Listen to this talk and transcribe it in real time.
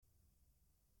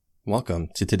Welcome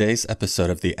to today's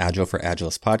episode of the Agile For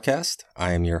Agilists Podcast.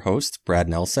 I am your host, Brad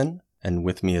Nelson, and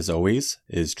with me as always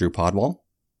is Drew Podwell.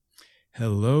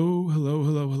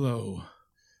 Hello.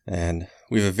 And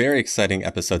we have a very exciting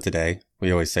episode today.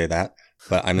 We always say that,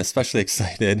 but I'm especially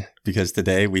excited because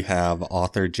today we have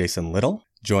author Jason Little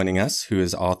joining us, who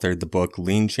has authored the book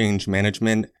Lean Change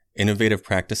Management, Innovative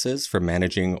Practices for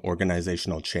Managing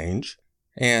Organizational Change.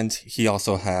 And he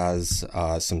also has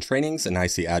some trainings in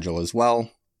IC Agile as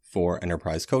well for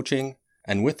enterprise coaching.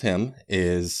 And with him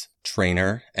is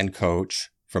trainer and coach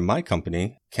from my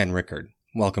company, Ken Rickard.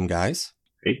 Welcome, guys.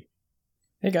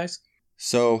 Hey, guys.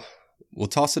 So we'll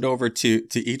toss it over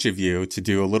to each of you to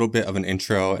do a little bit of an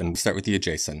intro, and start with you,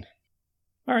 Jason.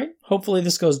 All right. Hopefully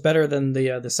this goes better than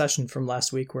the session from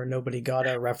last week where nobody got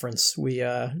a reference.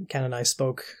 Ken and I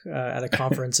spoke at a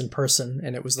conference in person,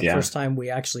 and it was the first time we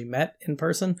actually met in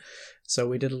person. So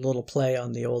we did a little play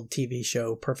on the old TV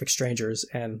show Perfect Strangers,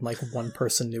 and like one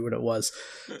person knew what it was.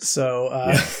 So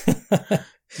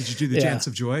Did you do the Dance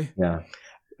of Joy? Yeah.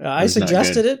 I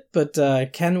suggested it,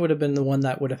 but Ken would have been the one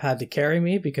that would have had to carry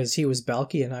me because he was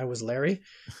Balky and I was Larry.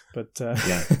 But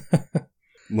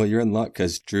Well, you're in luck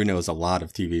because Drew knows a lot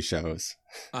of TV shows.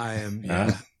 I am.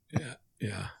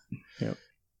 Yeah. Yep.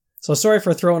 So sorry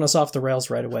for throwing us off the rails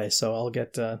right away. So I'll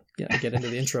get into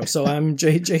the intro. So I'm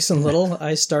Jason Little.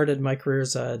 I started my career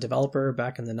as a developer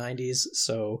back in the 90s.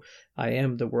 So I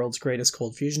am the world's greatest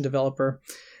cold fusion developer.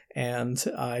 And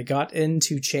I got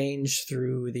into change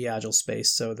through the Agile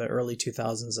space. So the early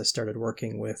 2000s, I started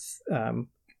working with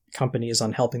companies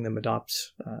on helping them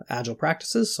adopt Agile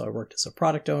practices. So I worked as a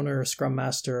product owner, Scrum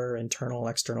Master, internal,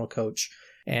 external coach.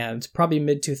 And probably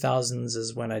mid-2000s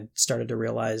is when I started to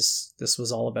realize this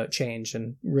was all about change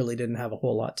and really didn't have a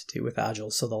whole lot to do with Agile.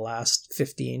 So the last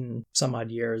 15 some odd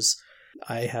years,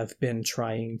 I have been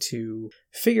trying to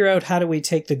figure out how do we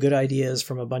take the good ideas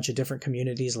from a bunch of different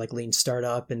communities like Lean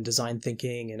Startup and design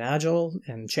thinking and Agile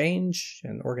and change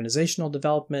and organizational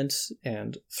development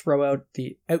and throw out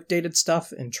the outdated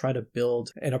stuff and try to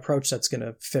build an approach that's going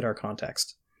to fit our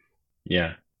context.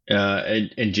 Yeah.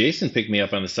 And Jason picked me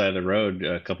up on the side of the road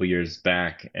a couple years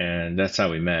back, and that's how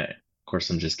we met. Of course,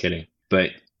 I'm just kidding.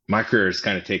 But my career has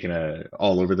kind of taken a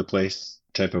all over the place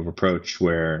type of approach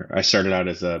where I started out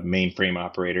as a mainframe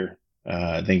operator,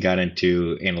 then got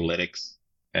into analytics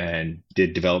and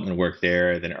did development work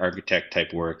there, then architect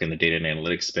type work in the data and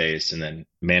analytics space, and then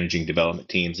managing development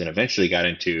teams, and eventually got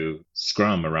into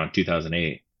Scrum around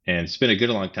 2008. And it's been a good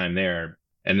long time there.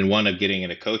 And then wound up getting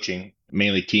into coaching,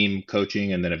 mainly team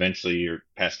coaching, and then eventually your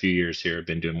past few years here I've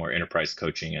been doing more enterprise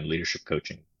coaching and leadership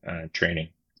coaching training.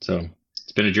 So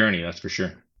it's been a journey, that's for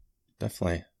sure.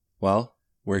 Definitely. Well,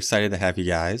 we're excited to have you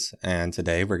guys, and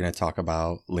today we're going to talk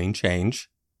about lean change.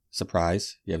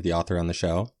 Surprise, you have the author on the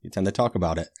show. You tend to talk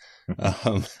about it.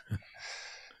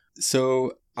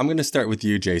 So I'm going to start with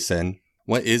you, Jason.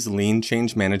 What is lean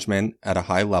change management at a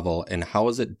high level, and how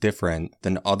is it different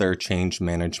than other change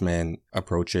management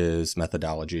approaches,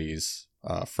 methodologies,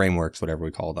 frameworks, whatever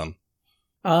we call them?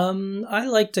 I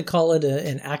like to call it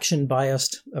an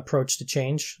action-biased approach to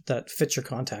change that fits your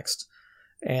context.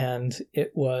 And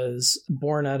it was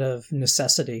born out of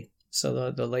necessity.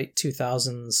 So the late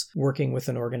 2000s, working with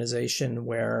an organization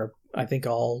where I think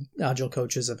all Agile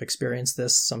coaches have experienced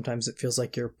this. Sometimes it feels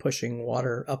like you're pushing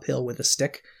water uphill with a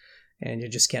stick, and you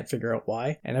just can't figure out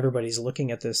why. And everybody's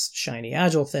looking at this shiny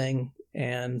Agile thing,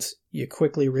 and you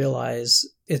quickly realize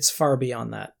it's far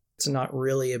beyond that. It's not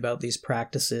really about these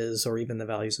practices or even the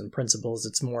values and principles.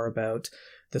 It's more about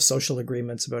the social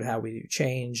agreements about how we do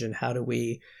change and how do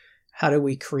we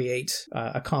create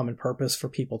a common purpose for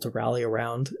people to rally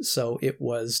around. So it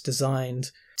was designed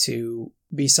to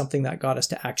be something that got us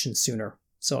to action sooner.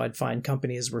 So I'd find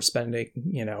companies were spending,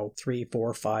 3,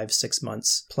 4, 5, 6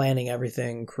 months planning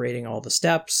everything, creating all the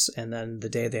steps, and then the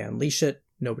day they unleash it,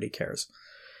 nobody cares.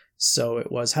 So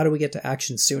it was, how do we get to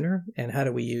action sooner? And how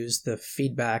do we use the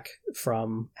feedback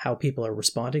from how people are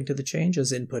responding to the change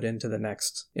as input into the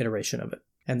next iteration of it?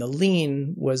 And the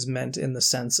lean was meant in the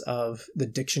sense of the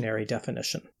dictionary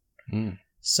definition.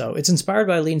 So it's inspired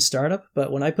by Lean Startup,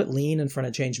 but when I put lean in front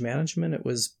of change management, it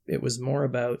was more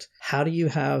about how do you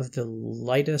have the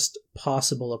lightest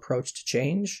possible approach to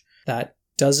change that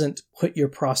doesn't put your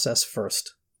process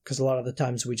first. Because a lot of the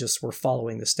times we're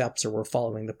following the steps or we're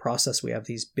following the process. We have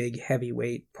these big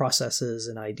heavyweight processes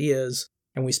and ideas,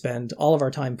 and we spend all of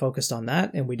our time focused on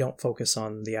that, and we don't focus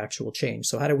on the actual change.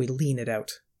 So how do we lean it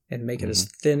out and make it as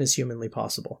thin as humanly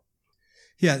possible?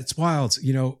 Yeah, it's wild.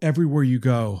 Everywhere you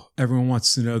go, everyone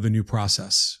wants to know the new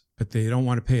process, but they don't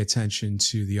want to pay attention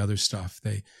to the other stuff.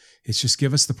 It's just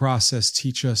give us the process,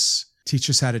 teach us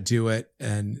how to do it,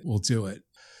 and we'll do it.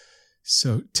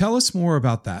 So tell us more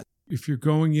about that. If you're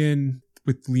going in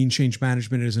with lean change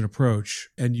management as an approach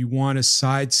and you want to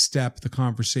sidestep the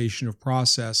conversation of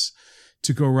process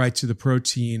to go right to the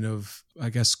protein of, I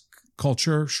guess,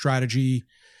 culture, strategy,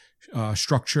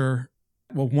 structure.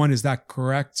 Well, one, is that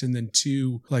correct? And then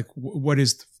two, like what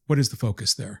is the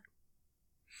focus there?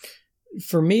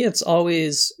 For me, it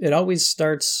always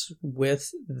starts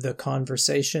with the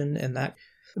conversation, and that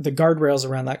the guardrails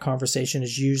around that conversation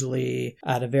is usually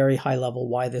at a very high level.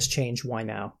 Why this change? Why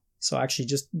now? So I actually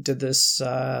just did this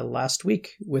last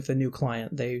week with a new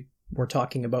client. They were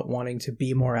talking about wanting to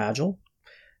be more agile.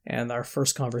 And our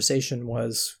first conversation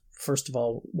was, first of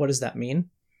all, what does that mean?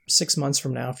 6 months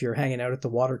from now, if you're hanging out at the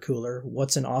water cooler,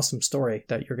 what's an awesome story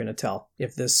that you're going to tell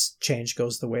if this change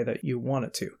goes the way that you want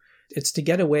it to? It's to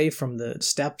get away from the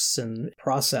steps and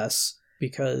process,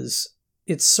 because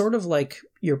it's sort of like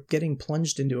you're getting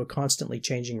plunged into a constantly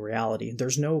changing reality.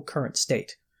 There's no current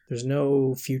state. There's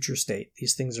no future state.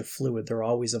 These things are fluid. They're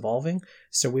always evolving.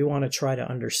 So we want to try to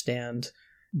understand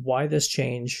why this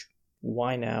change,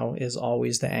 why now, is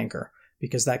always the anchor,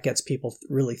 because that gets people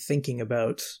really thinking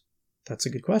about, that's a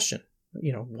good question.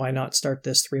 Why not start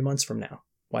this 3 months from now?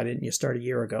 Why didn't you start a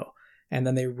year ago? And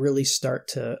then they really start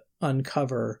to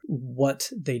uncover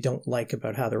what they don't like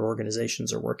about how their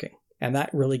organizations are working. And that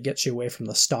really gets you away from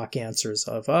the stock answers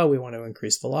of, we want to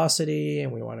increase velocity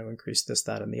and we want to increase this,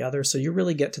 that, and the other. So you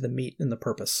really get to the meat and the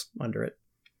purpose under it.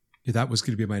 Yeah, that was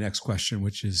going to be my next question,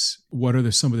 which is, what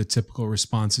are some of the typical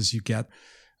responses you get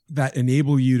that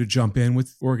enable you to jump in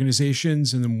with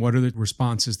organizations? And then what are the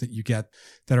responses that you get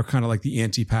that are kind of like the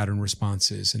anti-pattern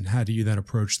responses? And how do you then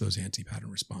approach those anti-pattern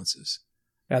responses?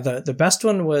 Yeah, the best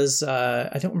one was,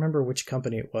 I don't remember which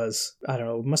company it was. I don't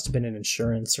know, it must have been in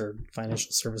insurance or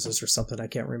financial services or something. I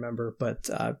can't remember, but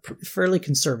fairly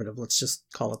conservative, let's just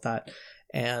call it that.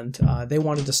 And they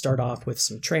wanted to start off with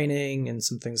some training and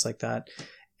some things like that.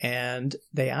 And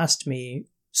they asked me,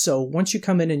 so once you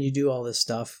come in and you do all this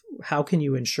stuff, how can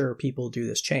you ensure people do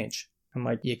this change? I'm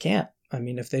like, you can't. I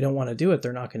mean, if they don't want to do it,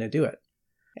 they're not going to do it.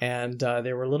 And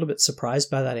they were a little bit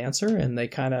surprised by that answer. And they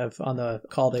kind of, on the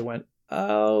call, they went,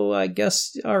 oh, I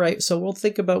guess, all right, so we'll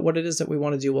think about what it is that we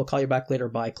want to do. We'll call you back later.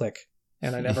 Bye, click.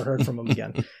 And I never heard from them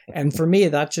again. And for me,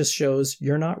 that just shows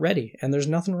you're not ready. And there's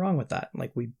nothing wrong with that.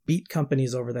 Like, we beat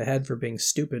companies over the head for being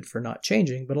stupid, for not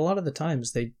changing. But a lot of the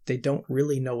times they don't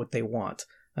really know what they want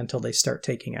until they start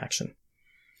taking action.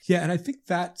 Yeah, and I think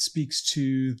that speaks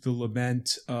to the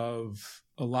lament of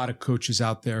a lot of coaches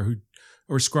out there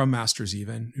or Scrum Masters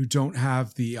even, who don't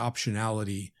have the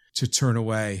optionality to turn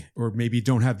away, or maybe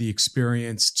don't have the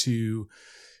experience to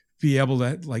be able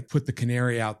to put the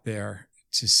canary out there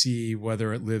to see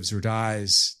whether it lives or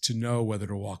dies, to know whether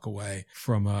to walk away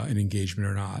from an engagement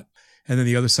or not. And then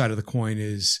the other side of the coin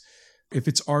is, if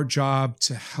it's our job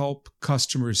to help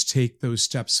customers take those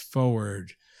steps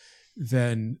forward,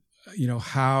 then,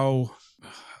 how,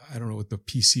 I don't know what the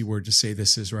PC word to say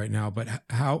this is right now, but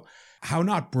how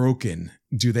not broken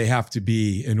do they have to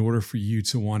be in order for you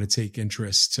to want to take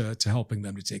interest to helping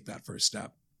them to take that first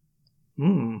step?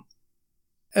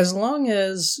 As long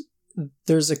as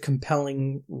there's a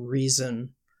compelling reason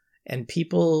and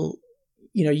people,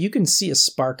 you can see a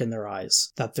spark in their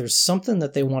eyes that there's something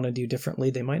that they want to do differently.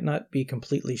 They might not be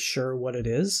completely sure what it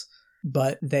is,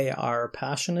 but they are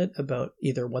passionate about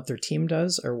either what their team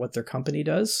does or what their company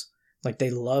does. Like, they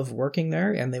love working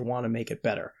there and they want to make it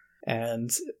better. And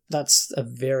that's a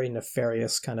very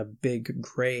nefarious kind of big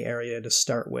gray area to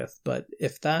start with. But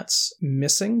if that's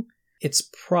missing, it's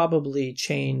probably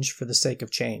change for the sake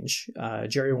of change.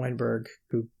 Jerry Weinberg,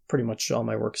 who pretty much all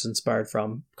my work is inspired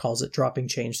from, calls it dropping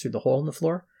change through the hole in the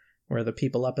floor, where the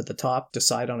people up at the top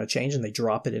decide on a change and they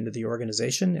drop it into the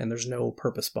organization and there's no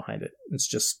purpose behind it. It's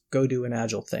just go do an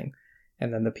agile thing.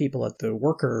 And then the people at the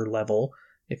worker level,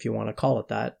 if you want to call it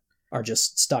that, are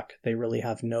just stuck. They really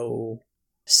have no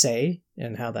say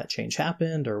in how that change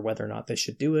happened or whether or not they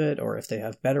should do it or if they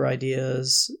have better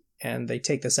ideas. And they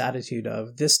take this attitude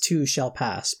of, this too shall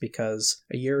pass because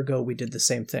a year ago we did the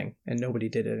same thing and nobody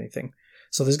did anything.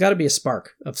 So there's got to be a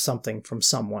spark of something from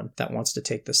someone that wants to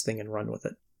take this thing and run with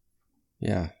it.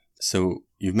 Yeah. So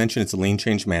you've mentioned it's lean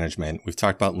change management. We've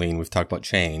talked about lean. We've talked about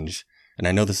change. And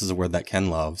I know this is a word that Ken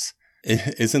loves.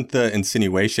 Isn't the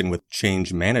insinuation with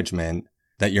change management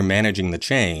that you're managing the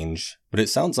change, but it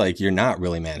sounds like you're not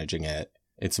really managing it.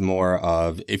 It's more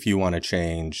of, if you want to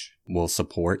change, we'll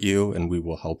support you and we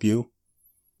will help you.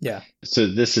 Yeah. So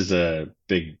this is a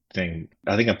big thing.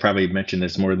 I think I've probably mentioned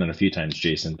this more than a few times,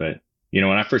 Jason, but when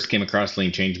I first came across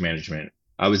lean change management,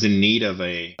 I was in need of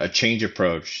a change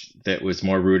approach that was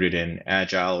more rooted in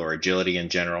agile or agility in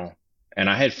general. And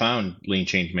I had found lean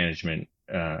change management.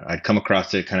 I I'd come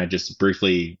across it, kind of just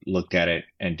briefly looked at it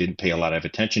and didn't pay a lot of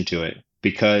attention to it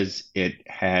because it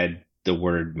had the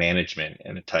word management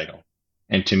in the title.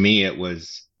 And to me, it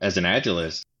was, as an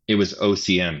Agilist, it was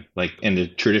OCM, like in the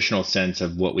traditional sense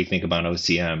of what we think about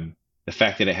OCM. The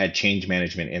fact that it had change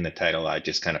management in the title, I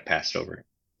just kind of passed over.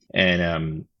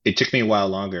 And it took me a while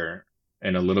longer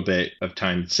and a little bit of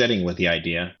time setting with the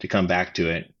idea to come back to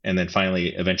it, and then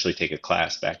finally eventually take a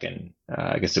class back in,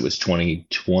 I guess it was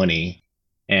 2020,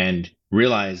 and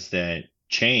realize that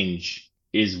change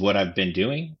is what I've been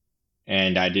doing.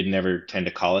 And I didn't ever tend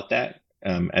to call it that.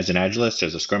 As an Agilist,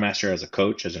 as a Scrum Master, as a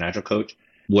coach, as an Agile coach,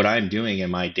 what I'm doing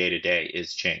in my day-to-day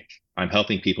is change. I'm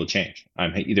helping people change.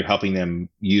 I'm either helping them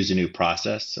use a new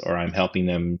process or I'm helping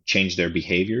them change their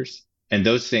behaviors. And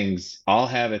those things all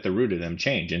have at the root of them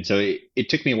change. And so it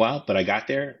took me a while, but I got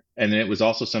there. And then it was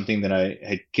also something that I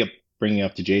had kept bringing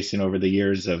up to Jason over the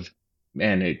years of,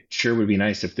 man, it sure would be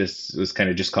nice if this was kind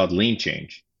of just called lean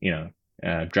change,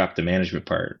 drop the management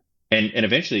part. And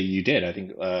eventually you did. I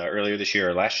think earlier this year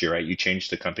or last year, right? You changed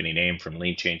the company name from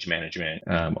Lean Change Management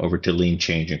over to Lean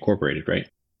Change Incorporated, right?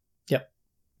 Yep,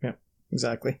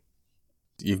 exactly.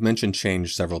 You've mentioned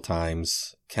change several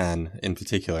times. Ken, in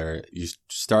particular, you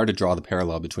started to draw the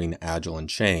parallel between Agile and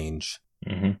change.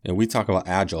 Mm-hmm. And we talk about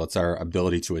Agile, it's our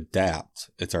ability to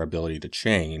adapt. It's our ability to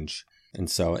change.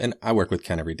 And I work with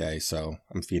Ken every day, so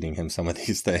I'm feeding him some of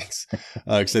these things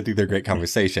because I think they're great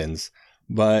conversations.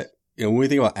 But when we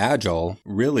think about Agile,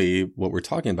 really what we're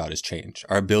talking about is change,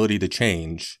 our ability to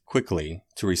change quickly,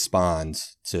 to respond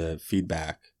to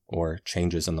feedback or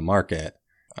changes in the market.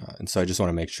 And so I just want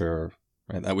to make sure,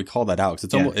 right, that we call that out,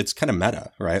 because it's kind of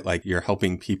meta, right? Like you're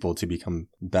helping people to become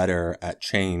better at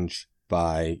change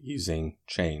by using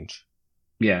change.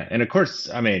 Yeah. And of course,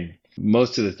 I mean,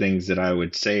 most of the things that I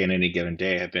would say in any given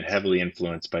day have been heavily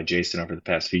influenced by Jason over the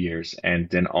past few years. And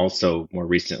then also more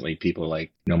recently, people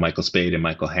like, Michael Spade and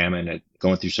Michael Hammond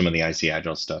going through some of the IC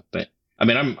Agile stuff. But I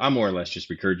mean, I'm more or less just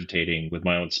regurgitating with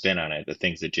my own spin on it, the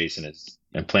things that Jason has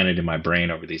implanted in my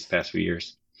brain over these past few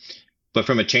years. But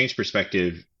from a change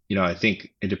perspective, I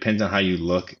think it depends on how you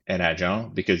look at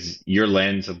Agile, because your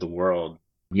lens of the world,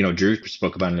 Drew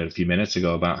spoke about it a few minutes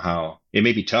ago about how it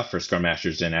may be tough for Scrum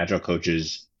Masters and Agile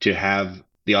coaches to have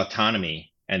the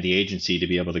autonomy and the agency to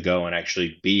be able to go and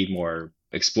actually be more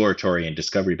exploratory and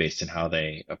discovery based in how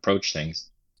they approach things.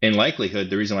 In likelihood,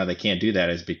 the reason why they can't do that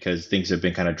is because things have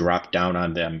been kind of dropped down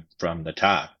on them from the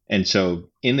top. And so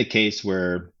in the case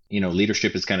where,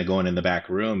 leadership is kind of going in the back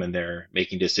room and they're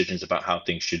making decisions about how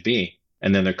things should be,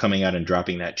 and then they're coming out and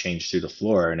dropping that change through the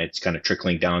floor and it's kind of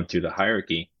trickling down through the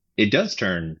hierarchy, it does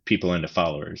turn people into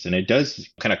followers and it does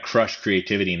kind of crush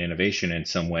creativity and innovation in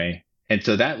some way. And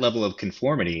so that level of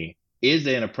conformity is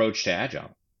an approach to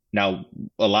Agile. Now,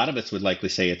 a lot of us would likely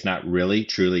say it's not really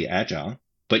truly Agile,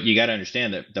 but you got to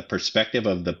understand that the perspective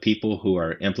of the people who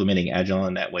are implementing Agile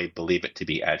in that way believe it to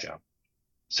be Agile.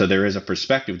 So there is a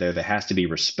perspective there that has to be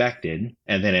respected.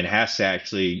 And then it has to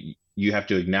actually, you have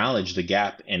to acknowledge the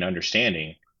gap in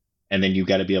understanding. And then you've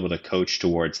got to be able to coach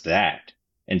towards that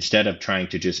instead of trying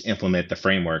to just implement the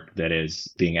framework that is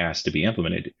being asked to be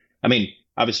implemented. I mean,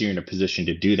 obviously, you're in a position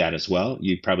to do that as well.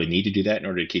 You probably need to do that in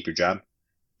order to keep your job.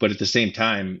 But at the same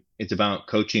time, it's about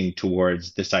coaching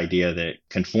towards this idea that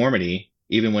conformity,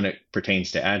 even when it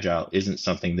pertains to Agile, isn't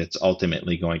something that's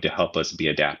ultimately going to help us be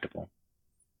adaptable.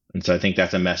 And so I think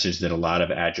that's a message that a lot of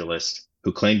Agilists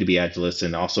who claim to be Agilists,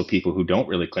 and also people who don't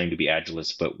really claim to be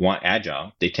Agilists but want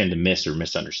Agile, they tend to miss or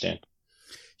misunderstand.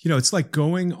 It's like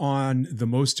going on the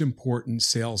most important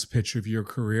sales pitch of your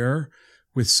career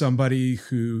with somebody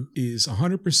who is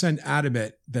 100%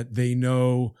 adamant that they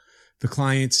know the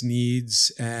client's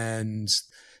needs and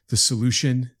the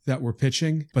solution that we're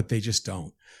pitching, but they just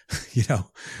don't,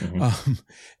 Mm-hmm.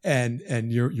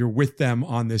 And you're with them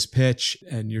on this pitch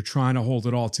and you're trying to hold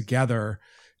it all together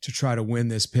to try to win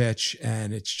this pitch,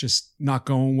 and it's just not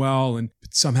going well, and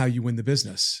somehow you win the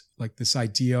business. Like this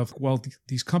idea of, well,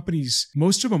 these companies,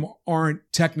 most of them aren't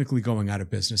technically going out of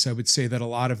business. I would say that a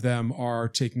lot of them are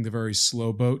taking the very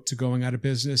slow boat to going out of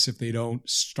business if they don't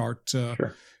start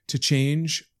to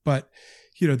change. But,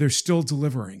 they're still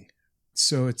delivering.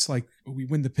 So it's like we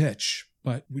win the pitch,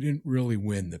 but we didn't really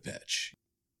win the pitch.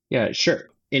 Yeah, sure.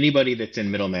 Anybody that's in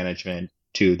middle management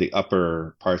to the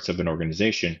upper parts of an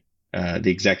organization,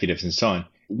 the executives and so on,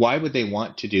 why would they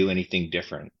want to do anything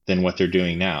different than what they're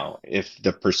doing now if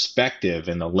the perspective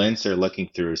and the lens they're looking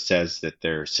through says that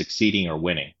they're succeeding or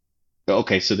winning?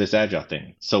 Okay, so this Agile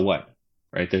thing, so what?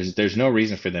 Right? There's no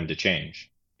reason for them to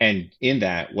change. And in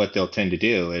that, what they'll tend to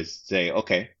do is say,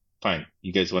 okay, fine,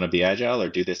 you guys want to be Agile or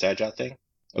do this Agile thing?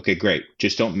 Okay, great.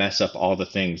 Just don't mess up all the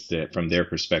things that from their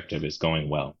perspective is going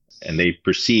well. and they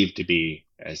perceive to be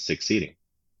as succeeding.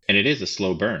 And it is a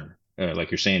slow burn,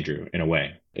 like you're saying, Drew, in a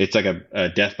way. It's like a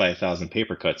death by 1,000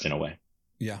 paper cuts in a way.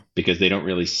 Yeah. Because they don't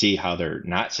really see how they're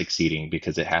not succeeding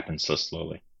because it happens so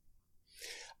slowly.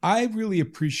 I really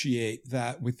appreciate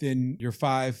that within your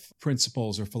 5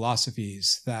 principles or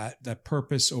philosophies that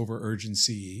purpose over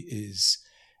urgency is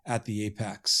at the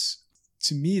apex.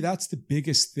 To me, that's the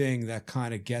biggest thing that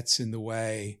kind of gets in the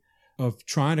way of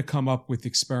trying to come up with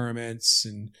experiments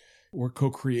or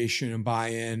co-creation and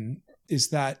buy-in, is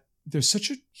that there's such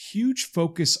a huge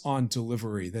focus on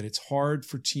delivery that it's hard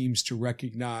for teams to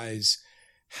recognize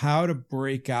how to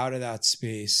break out of that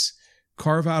space,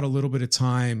 carve out a little bit of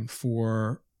time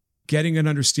for getting an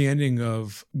understanding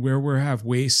of where we have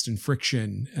waste and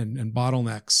friction and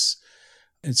bottlenecks.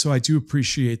 And so I do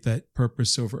appreciate that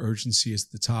purpose over urgency is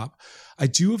at the top. I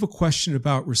do have a question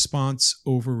about response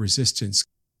over resistance.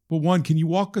 Well, 1, can you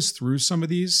walk us through some of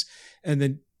these? And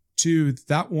then 2,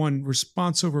 that one,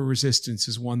 response over resistance,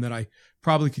 is one that I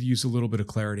probably could use a little bit of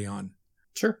clarity on.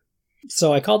 Sure.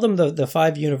 So I call them the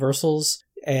 5 universals,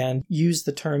 and use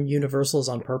the term universals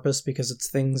on purpose because it's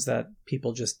things that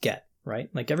people just get, right?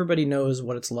 Like everybody knows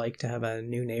what it's like to have a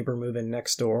new neighbor move in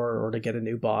next door or to get a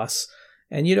new boss.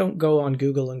 And you don't go on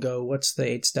Google and go, what's the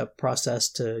 8-step process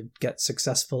to get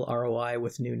successful ROI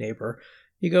with new neighbor?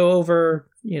 You go over,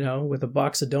 with a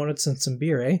box of donuts and some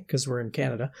beer, because we're in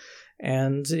Canada.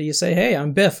 And you say, hey,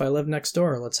 I'm Biff. I live next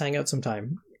door. Let's hang out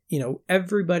sometime.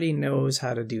 Everybody knows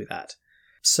how to do that.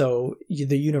 So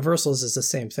the universals is the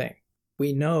same thing.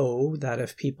 We know that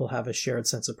if people have a shared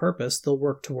sense of purpose, they'll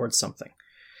work towards something.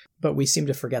 But we seem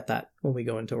to forget that when we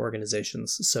go into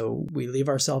organizations. So we leave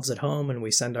ourselves at home and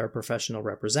we send our professional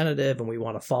representative and we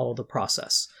want to follow the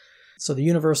process. So the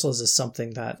universals is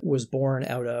something that was born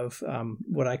out of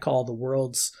what I call the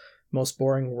world's most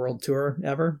boring world tour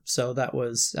ever. So that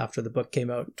was after the book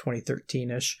came out,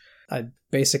 2013-ish. I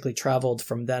basically traveled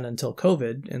from then until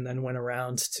COVID and then went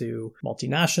around to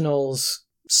multinationals,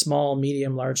 small,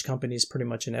 medium, large companies pretty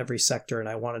much in every sector. And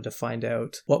I wanted to find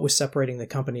out what was separating the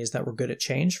companies that were good at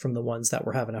change from the ones that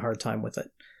were having a hard time with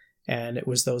it. And it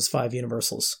was those 5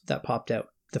 universals that popped out.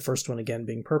 The first one, again,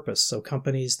 being purpose. So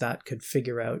companies that could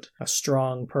figure out a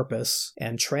strong purpose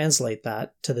and translate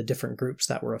that to the different groups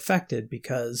that were affected,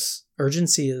 because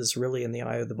urgency is really in the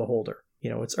eye of the beholder.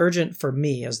 It's urgent for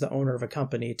me as the owner of a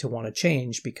company to want to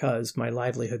change because my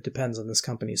livelihood depends on this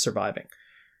company surviving.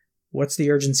 What's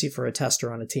the urgency for a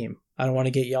tester on a team? I don't want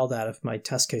to get yelled at if my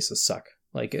test cases suck.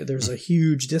 There's a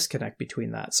huge disconnect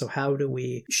between that. So how do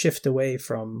we shift away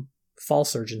from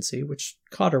false urgency, which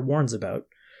Cotter warns about,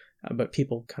 but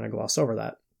people kind of gloss over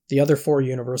that. The other 4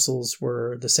 universals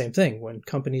were the same thing. When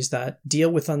companies that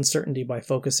deal with uncertainty by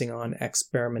focusing on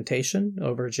experimentation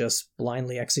over just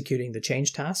blindly executing the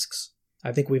change tasks.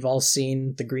 I think we've all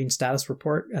seen the green status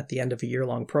report at the end of a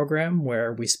year-long program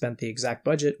where we spent the exact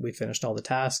budget, we finished all the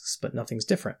tasks, but nothing's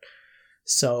different.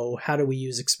 So how do we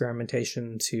use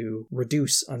experimentation to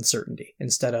reduce uncertainty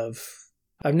instead of...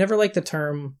 I've never liked the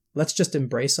term, let's just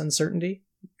embrace uncertainty,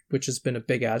 which has been a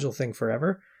big Agile thing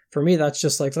forever. For me, that's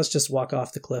just like, let's just walk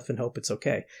off the cliff and hope it's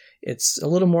okay. It's a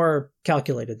little more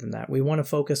calculated than that. We want to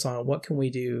focus on what can we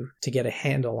do to get a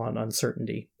handle on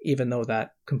uncertainty, even though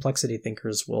that complexity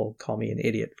thinkers will call me an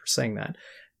idiot for saying that.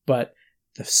 But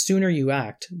the sooner you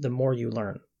act, the more you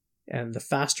learn. And the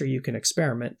faster you can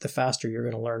experiment, the faster you're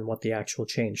going to learn what the actual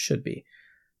change should be.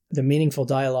 The meaningful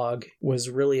dialogue was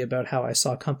really about how I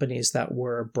saw companies that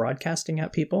were broadcasting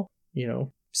at people,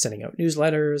 sending out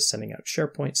newsletters, sending out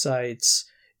SharePoint sites,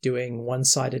 doing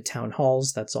one-sided town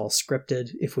halls, that's all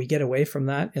scripted. If we get away from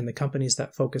that and the companies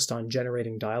that focused on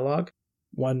generating dialogue,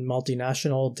 one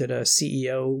multinational did a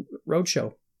CEO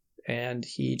roadshow and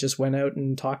he just went out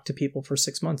and talked to people for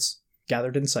 6 months,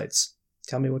 gathered insights,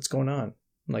 tell me what's going on,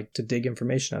 to dig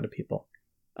information out of people.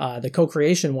 The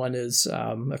co-creation one is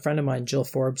a friend of mine, Jill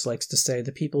Forbes, likes to say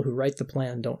the people who write the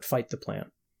plan don't fight the plan.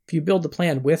 If you build the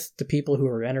plan with the people who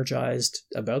are energized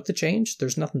about the change,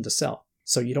 there's nothing to sell.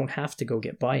 So you don't have to go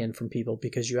get buy-in from people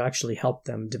because you actually help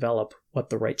them develop what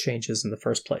the right change is in the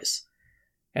first place.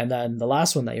 And then the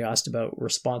last one that you asked about,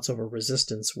 response over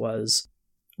resistance, was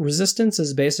resistance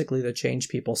is basically the change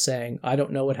people saying, I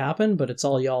don't know what happened, but it's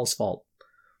all y'all's fault.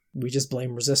 We just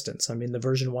blame resistance. I mean, the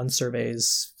version 1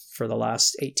 surveys for the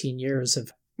last 18 years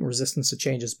have resistance to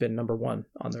change has been number 1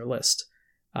 on their list.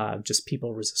 Just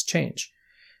people resist change.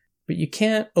 But you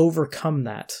can't overcome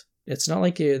that. It's not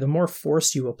like the more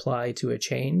force you apply to a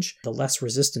change, the less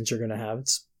resistance you're going to have.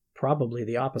 It's probably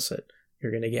the opposite.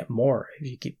 You're going to get more if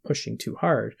you keep pushing too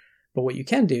hard. But what you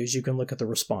can do is you can look at the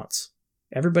response.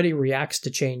 Everybody reacts to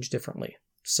change differently.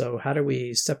 So how do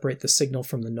we separate the signal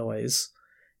from the noise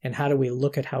And how do we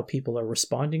look at how people are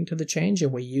responding to the change,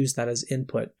 and we use that as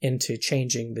input into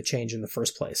changing the change in the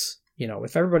first place?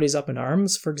 If everybody's up in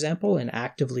arms, for example, and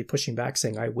actively pushing back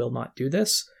saying, I will not do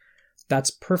this, that's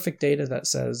perfect data that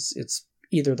says it's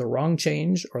either the wrong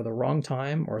change or the wrong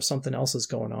time or something else is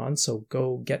going on. So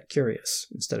go get curious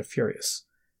instead of furious.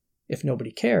 If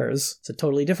nobody cares, it's a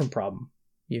totally different problem.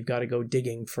 You've got to go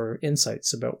digging for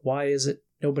insights about why is it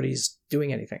nobody's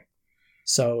doing anything.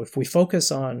 So if we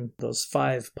focus on those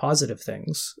 5 positive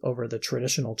things over the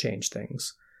traditional change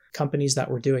things, companies that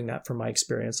were doing that, from my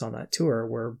experience on that tour,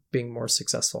 were being more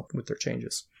successful with their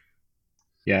changes.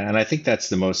 Yeah, and I think that's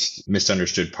the most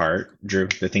misunderstood part, Drew.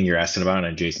 The thing you're asking about,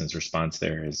 and Jason's response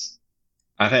there is,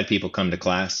 I've had people come to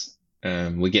class,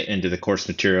 we get into the course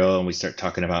material and we start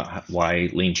talking about why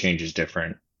lean change is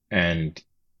different. And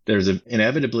there's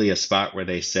inevitably a spot where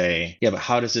they say, yeah, but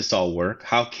how does this all work?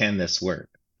 How can this work?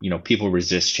 People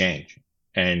resist change.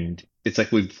 And it's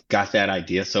like we've got that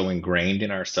idea so ingrained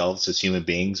in ourselves as human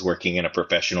beings working in a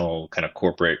professional kind of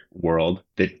corporate world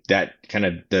that kind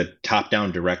of the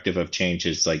top-down directive of change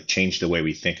is like change the way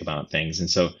we think about things. And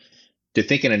so to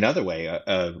think in another way,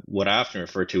 what I often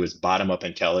refer to as bottom-up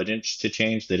intelligence to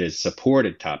change that is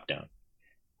supported top-down.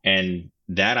 And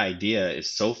that idea is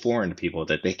so foreign to people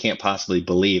that they can't possibly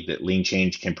believe that lean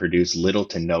change can produce little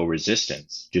to no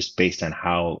resistance just based on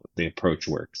how the approach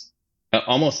works.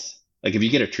 Almost like if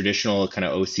you get a traditional kind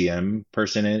of OCM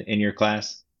person in your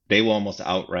class, they will almost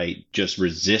outright just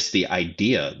resist the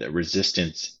idea that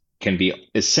resistance can be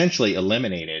essentially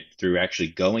eliminated through actually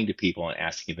going to people and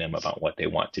asking them about what they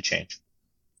want to change.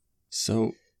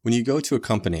 So when you go to a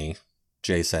company,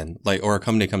 Jason, or a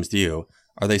company comes to you,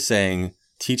 are they saying,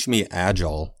 teach me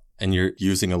Agile, and you're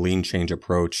using a lean change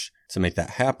approach to make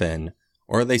that happen?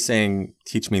 Or are they saying,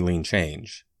 teach me lean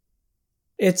change?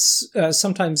 It's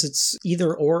sometimes it's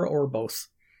either or both.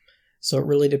 So it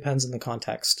really depends on the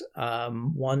context.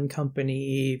 One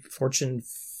company, Fortune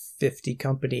 50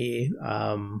 company,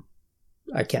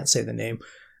 I can't say the name,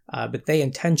 but they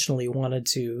intentionally wanted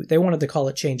to call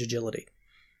it Change Agility,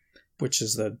 which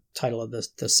is the title of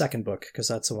the second book, because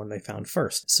that's the one they found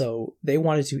first. So they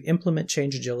wanted to implement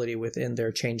Change Agility within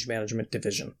their change management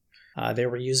division. They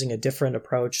were using a different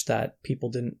approach that people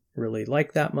didn't really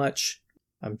like that much.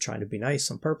 I'm trying to be nice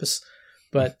on purpose,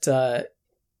 but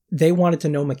they wanted to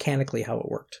know mechanically how it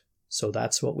worked. So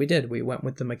that's what we did. We went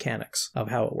with the mechanics of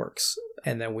how it works.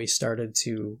 And then we started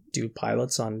to do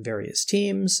pilots on various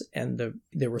teams. And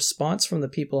the response from the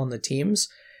people on the teams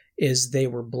is they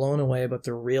were blown away about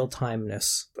the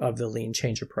real-timeness of the lean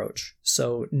change approach.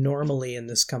 So normally in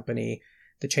this company,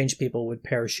 the change people would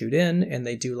parachute in and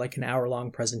they do like an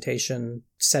hour-long presentation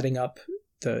setting up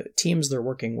the teams they're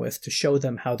working with to show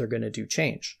them how they're going to do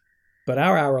change. But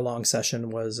our hour-long session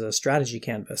was a strategy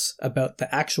canvas about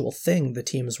the actual thing the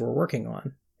teams were working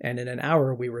on. And in an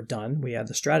hour, we were done. We had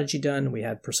the strategy done. We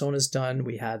had personas done.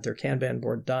 We had their Kanban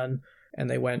board done. And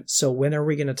they went, so when are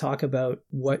we going to talk about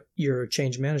what your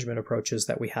change management approach is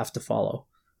that we have to follow?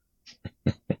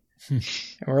 And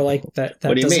we're like, that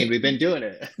what do you mean? We've been doing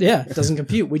it. Yeah, it doesn't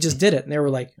compute. We just did it. And they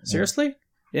were like, seriously?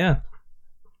 Yeah.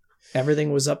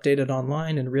 Everything was updated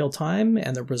online in real time,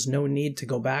 and there was no need to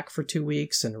go back for 2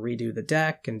 weeks and redo the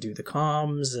deck and do the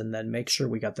comms and then make sure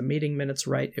we got the meeting minutes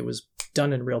right. It was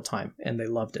done in real time, and they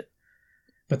loved it.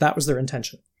 But that was their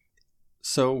intention.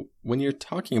 So when you're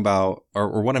talking about,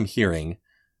 or what I'm hearing,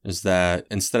 is that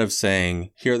instead of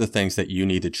saying, here are the things that you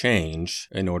need to change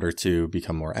in order to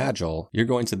become more agile, you're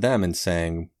going to them and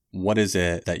saying, what is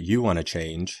it that you want to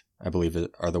change? I believe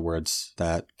it are the words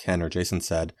that Ken or Jason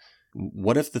said.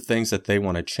 What if the things that they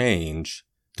want to change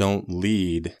don't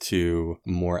lead to a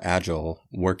more agile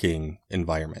working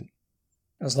environment?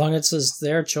 As long as it's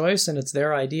their choice and it's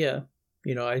their idea,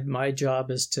 my job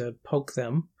is to poke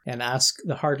them and ask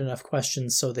the hard enough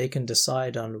questions so they can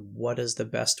decide on what is the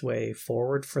best way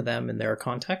forward for them in their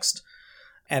context.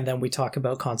 And then we talk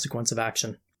about consequence of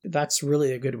action. That's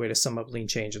really a good way to sum up lean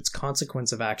change. It's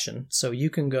consequence of action. So you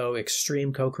can go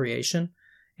extreme co-creation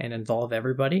and involve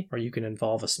everybody, or you can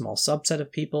involve a small subset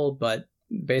of people, but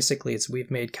basically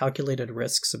we've made calculated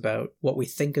risks about what we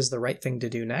think is the right thing to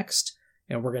do next,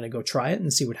 and we're going to go try it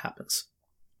and see what happens.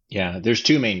 Yeah, there's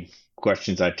two main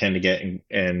questions I tend to get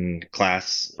in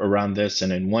class around this,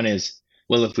 and then one is,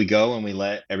 well, if we go and we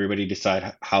let everybody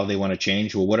decide how they want to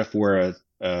change, well, what if we're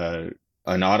an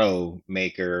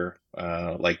automaker,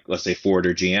 like let's say Ford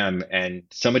or GM, and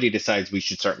somebody decides we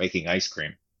should start making ice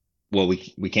cream? Well,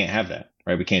 we can't have that,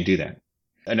 right? We can't do that.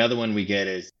 Another one we get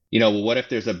is, well, what if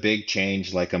there's a big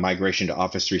change like a migration to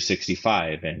Office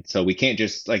 365? And so we can't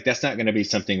just that's not going to be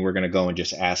something we're going to go and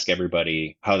just ask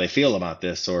everybody how they feel about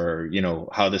this or,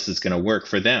 how this is going to work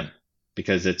for them,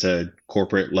 because it's a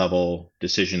corporate level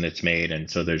decision that's made. And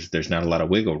so there's not a lot of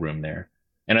wiggle room there.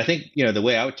 And I think, the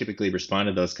way I would typically respond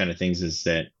to those kind of things is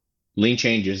that lean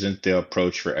change isn't the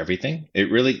approach for everything. It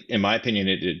really, in my opinion,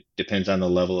 it depends on the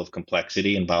level of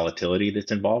complexity and volatility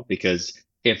that's involved, because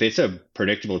if it's a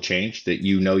predictable change that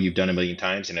you've done a million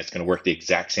times and it's going to work the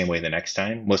exact same way the next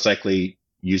time, most likely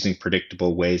using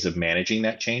predictable ways of managing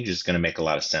that change is going to make a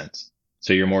lot of sense.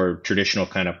 So your more traditional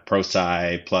kind of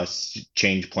pro-sci plus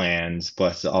change plans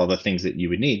plus all the things that you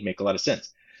would need make a lot of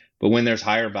sense. But when there's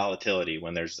higher volatility,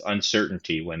 when there's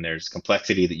uncertainty, when there's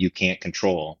complexity that you can't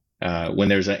control, when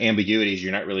there's ambiguities,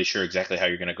 you're not really sure exactly how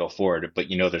you're going to go forward, but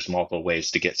there's multiple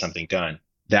ways to get something done.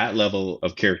 That level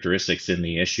of characteristics in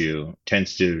the issue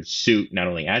tends to suit not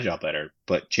only Agile better,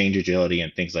 but change agility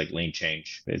and things like lean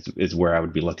change is where I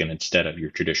would be looking instead of your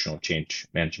traditional change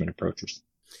management approaches.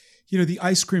 The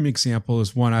ice cream example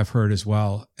is one I've heard as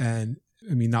well. And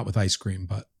I mean, not with ice cream,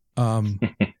 but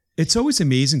it's always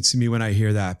amazing to me when I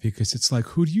hear that, because it's like,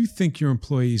 who do you think your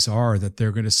employees are that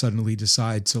they're going to suddenly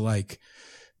decide to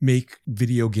make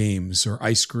video games or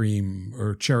ice cream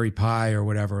or cherry pie or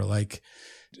whatever?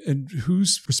 And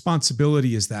whose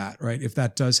responsibility is that, right? If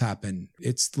that does happen,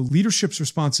 it's the leadership's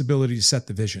responsibility to set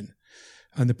the vision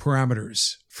and the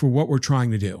parameters for what we're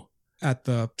trying to do at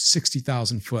the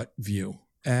 60,000 foot view.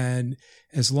 And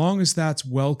as long as that's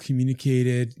well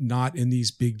communicated, not in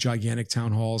these big, gigantic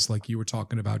town halls like you were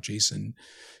talking about, Jason,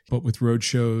 but with road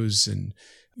shows and,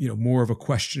 more of a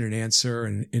question and answer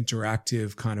and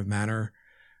interactive kind of manner,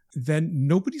 then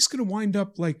nobody's going to wind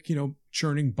up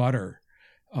churning butter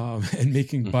and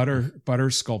making butter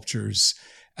sculptures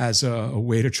as a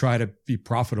way to try to be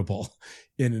profitable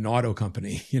in an auto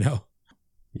company,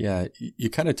 Yeah, you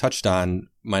kind of touched on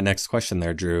my next question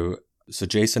there, Drew. So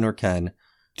Jason or Ken,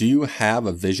 do you have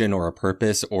a vision or a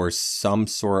purpose or some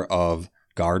sort of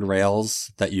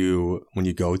guardrails that when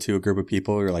you go to a group of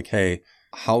people, you're like, hey,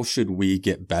 how should we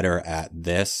get better at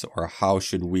this? Or how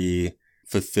should we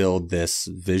fulfill this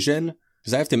vision?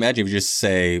 Because I have to imagine if you just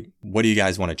say, what do you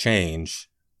guys want to change?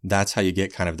 That's how you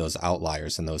get kind of those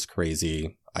outliers and those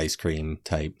crazy ice cream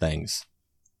type things.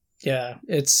 Yeah,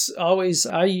 it's always,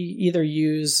 I either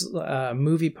use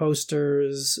movie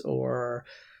posters or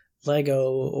Lego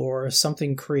or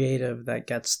something creative that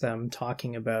gets them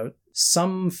talking about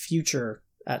some future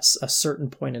at a certain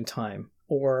point in time,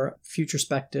 or future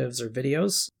perspectives or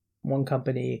videos. One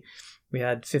company, we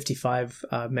had 55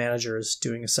 managers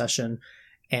doing a session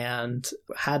and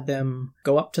had them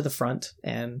go up to the front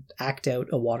and act out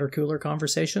a water cooler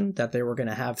conversation that they were going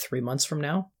to have 3 months from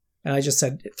now. And I just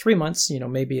said, 3 months,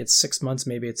 maybe it's 6 months,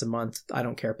 maybe it's a month. I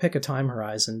don't care. Pick a time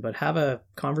horizon, but have a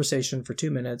conversation for 2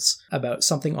 minutes about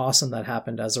something awesome that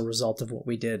happened as a result of what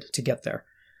we did to get there.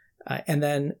 And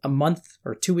then a month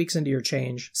or 2 weeks into your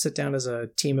change, sit down as a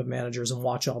team of managers and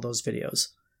watch all those videos.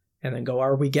 And then go,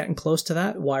 are we getting close to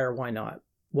that? Why or why not?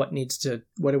 What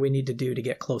do we need to do to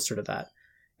get closer to that?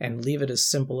 And leave it as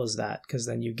simple as that, because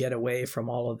then you get away from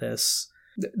all of this.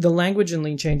 The language in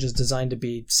lean change is designed to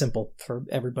be simple for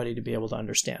everybody to be able to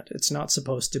understand. It's not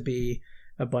supposed to be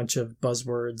a bunch of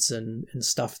buzzwords and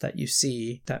stuff that you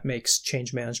see that makes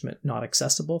change management not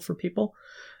accessible for people.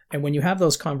 And when you have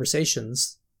those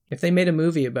conversations, if they made a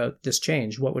movie about this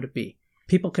change, what would it be?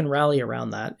 People can rally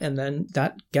around that, and then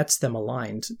that gets them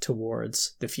aligned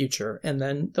towards the future. And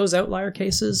then those outlier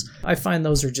cases, I find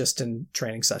those are just in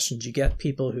training sessions. You get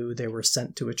people who they were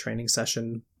sent to a training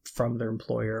session from their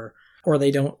employer, or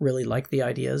they don't really like the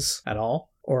ideas at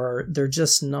all, or they're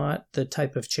just not the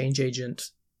type of change agent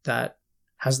that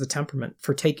has the temperament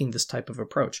for taking this type of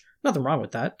approach. Nothing wrong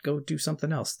with that. Go do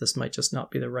something else. This might just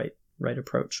not be the right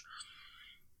approach.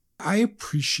 I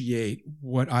appreciate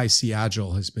what IC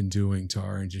Agile has been doing to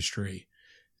our industry.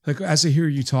 As I hear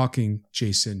you talking,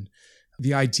 Jason,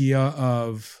 the idea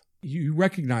of you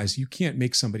recognize you can't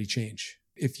make somebody change.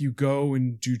 If you go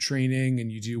and do training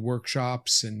and you do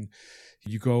workshops and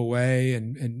you go away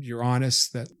and you're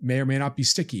honest, that may or may not be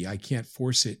sticky. I can't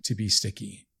force it to be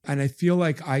sticky. And I feel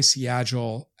like IC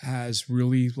Agile has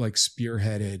really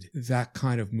spearheaded that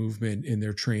kind of movement in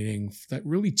their training that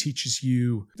really teaches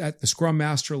you at the Scrum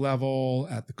Master level,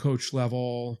 at the coach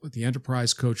level, at the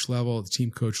enterprise coach level, the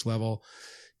team coach level,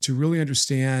 to really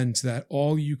understand that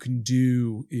all you can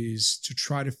do is to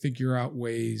try to figure out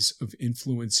ways of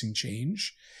influencing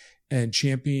change and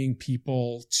championing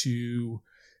people to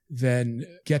then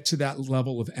get to that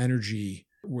level of energy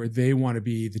where they want to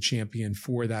be the champion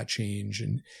for that change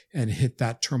and hit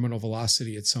that terminal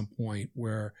velocity at some point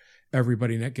where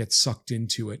everybody that gets sucked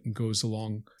into it and goes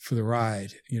along for the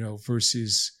ride,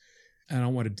 versus, I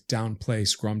don't want to downplay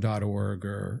scrum.org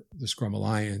or the Scrum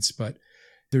Alliance, but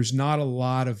there's not a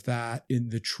lot of that in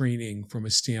the training from a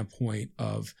standpoint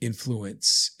of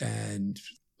influence and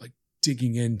like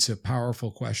digging into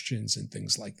powerful questions and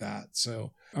things like that.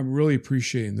 So I'm really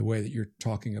appreciating the way that you're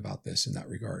talking about this in that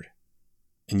regard.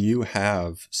 And you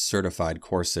have certified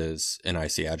courses in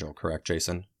IC Agile, correct,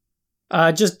 Jason?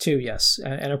 Just two, yes.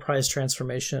 Enterprise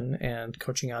Transformation and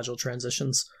Coaching Agile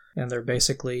Transitions. And they're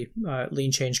basically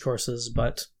lean change courses,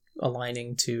 but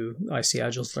aligning to IC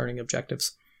Agile's learning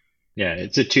objectives. Yeah,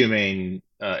 it's the two main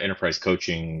enterprise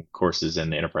coaching courses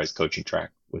and the enterprise coaching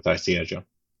track with IC Agile.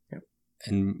 Yep.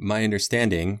 And my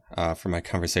understanding from my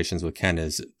conversations with Ken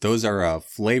is those are a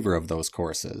flavor of those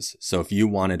courses. So if you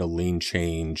wanted a lean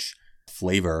change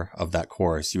flavor of that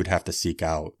course, you would have to seek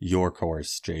out your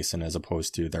course, Jason, as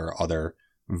opposed to there are other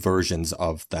versions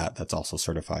of that's also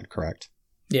certified, correct?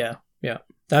 Yeah.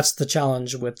 That's the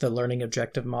challenge with the learning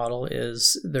objective model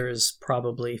is there's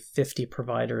probably 50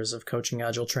 providers of coaching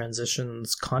agile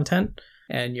transitions content,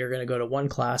 and you're going to go to one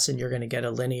class and you're going to get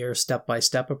a linear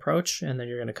step-by-step approach, and then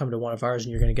you're going to come to one of ours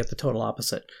and you're going to get the total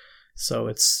opposite. So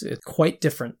it's quite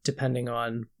different depending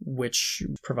on which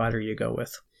provider you go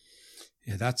with.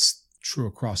 Yeah, that's true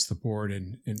across the board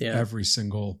in every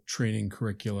single training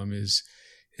curriculum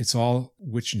it's all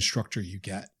which instructor you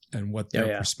get and what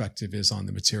their perspective is on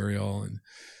the material.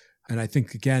 And I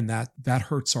think, again, that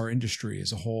hurts our industry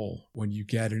as a whole when you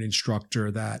get an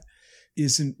instructor that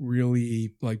isn't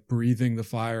really like breathing the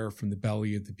fire from the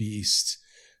belly of the beast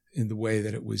in the way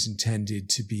that it was intended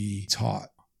to be taught.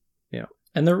 Yeah.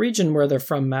 And the region where they're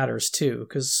from matters too,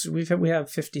 because we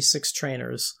have 56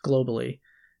 trainers globally.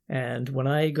 And when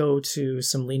I go to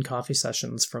some lean coffee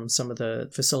sessions from some of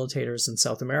the facilitators in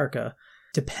South America,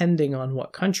 depending on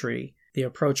what country, the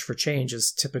approach for change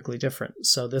is typically different.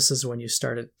 So this is when you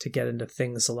started to get into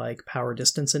things like power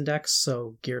distance index.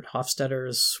 So Geert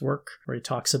Hofstadter's work, where he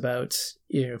talks about,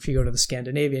 if you go to the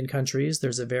Scandinavian countries,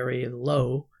 there's a very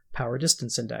low power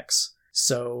distance index.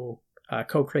 So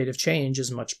co-creative change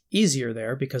is much easier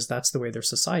there because that's the way their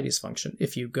societies function.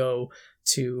 If you go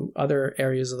to other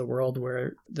areas of the world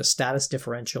where the status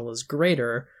differential is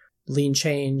greater, lean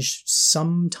change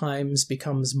sometimes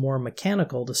becomes more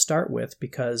mechanical to start with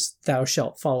because thou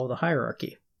shalt follow the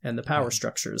hierarchy and the power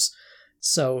structures.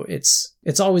 So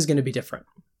it's always going to be different.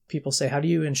 People say, how do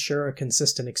you ensure a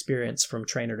consistent experience from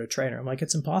trainer to trainer? I'm like,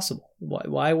 it's impossible.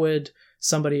 Why would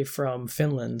somebody from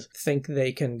Finland think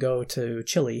they can go to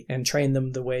Chile and train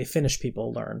them the way Finnish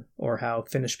people learn or how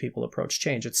Finnish people approach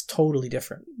change? It's totally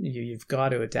different. You've got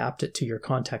to adapt it to your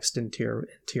context and to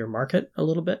your market a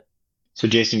little bit. So,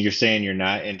 Jason, you're saying you're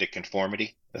not into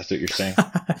conformity? That's what you're saying?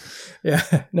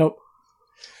 Yeah, nope.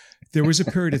 There was a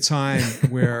period of time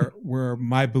where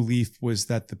my belief was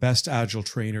that the best agile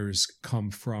trainers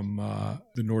come from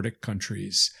the Nordic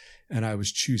countries, and I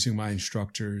was choosing my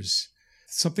instructors.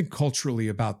 Something culturally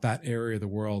about that area of the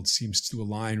world seems to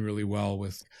align really well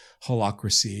with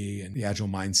holacracy and the agile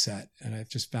mindset. And I've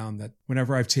just found that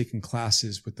whenever I've taken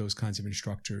classes with those kinds of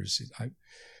instructors, I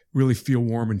really feel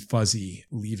warm and fuzzy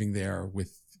leaving there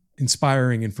with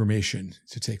inspiring information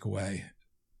to take away.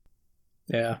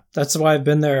 Yeah, that's why I've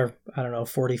been there,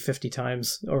 40, 50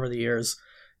 times over the years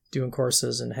doing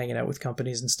courses and hanging out with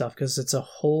companies and stuff, because it's a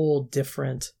whole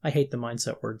different, I hate the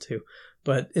mindset word too,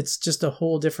 but it's just a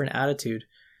whole different attitude.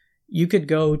 You could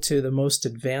go to the most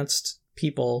advanced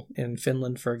people in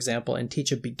Finland, for example, and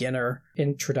teach a beginner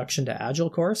introduction to Agile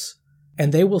course,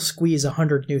 and they will squeeze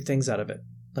 100 new things out of it.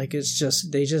 Like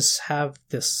they just have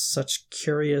this such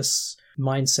curious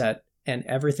mindset and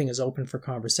everything is open for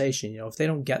conversation. If they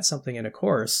don't get something in a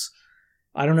course,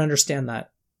 I don't understand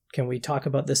that. Can we talk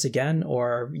about this again?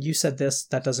 Or you said this,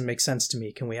 that doesn't make sense to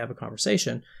me. Can we have a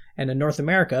conversation? And in North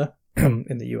America,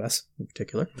 in the US in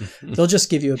particular, they'll just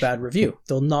give you a bad review.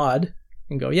 They'll nod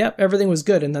and go, yep, everything was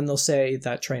good. And then they'll say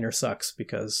that trainer sucks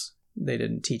because they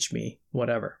didn't teach me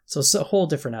whatever. So it's a whole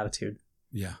different attitude.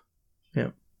 Yeah. Yeah.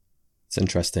 It's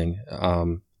interesting.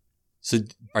 So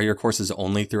are your courses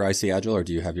only through IC Agile, or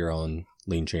do you have your own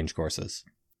lean change courses?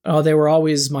 Oh, they were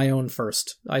always my own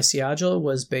first. IC Agile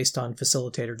was based on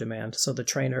facilitator demand. So the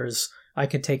trainers, I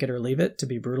could take it or leave it, to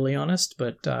be brutally honest.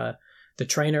 But the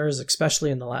trainers,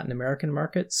 especially in the Latin American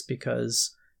markets,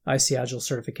 because IC Agile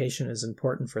certification is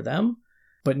important for them,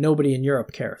 but nobody in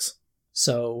Europe cares.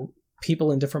 So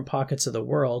people in different pockets of the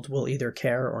world will either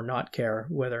care or not care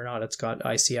whether or not it's got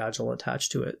IC Agile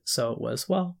attached to it. So it was,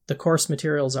 well, the course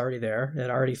material is already there. It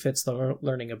already fits the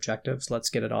learning objectives. Let's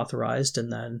get it authorized.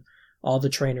 And then all the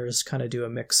trainers kind of do a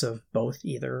mix of both,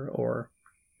 either or.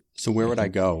 So where would I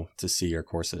go to see your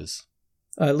courses?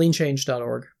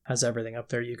 Leanchange.org has everything up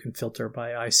there. You can filter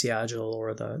by IC Agile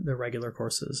or the regular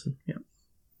courses. Yeah.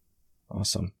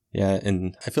 Awesome. Yeah,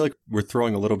 and I feel like we're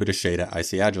throwing a little bit of shade at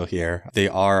IC Agile here. They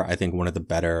are, I think, one of the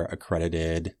better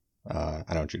accredited, I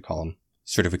don't know what you'd call them,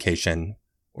 certification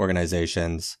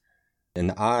organizations.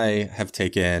 And I have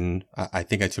taken, I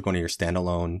think I took one of your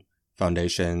standalone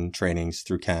foundation trainings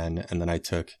through Ken, and then I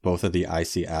took both of the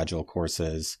IC Agile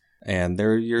courses. And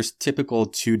they're your typical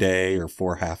 2-day or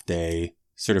 4.5-day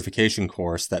certification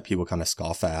course that people kind of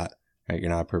scoff at, right? You're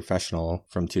not a professional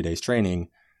from 2 days training.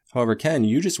 However, Ken,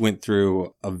 you just went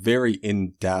through a very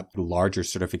in-depth, larger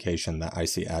certification that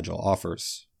IC Agile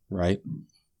offers, right?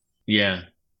 Yeah.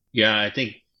 I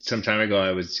think some time ago,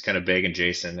 I was kind of begging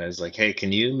Jason. I was like, hey,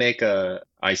 can you make a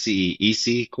ICE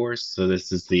EC course? So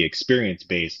this is the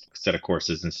experience-based set of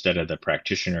courses instead of the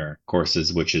practitioner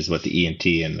courses, which is what the ENT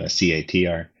and the CAT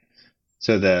are.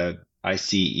 So the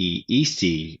ICE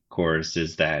EC course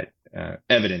is that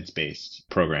evidence-based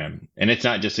program. And it's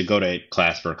not just to go to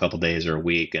class for a couple days or a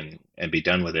week and be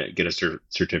done with it, get a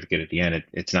certificate at the end.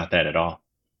 It's not that at all.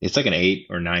 It's like an 8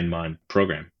 or 9 month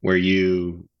program where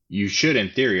you should, in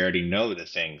theory, already know the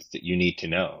things that you need to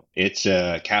know. It's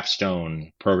a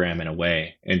capstone program in a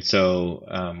way. And so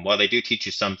while they do teach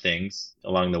you some things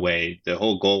along the way, the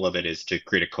whole goal of it is to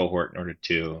create a cohort in order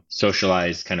to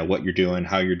socialize kind of what you're doing,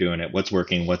 how you're doing it, what's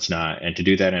working, what's not, and to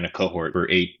do that in a cohort for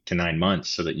 8 to 9 months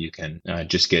so that you can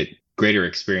just get greater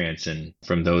experience and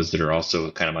from those that are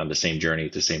also kind of on the same journey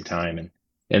at the same time.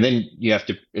 And then you have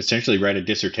to essentially write a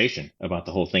dissertation about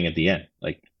the whole thing at the end.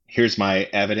 Like, here's my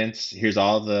evidence. Here's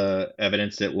all the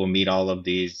evidence that will meet all of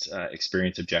these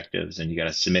experience objectives. And you got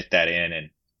to submit that in, and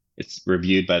it's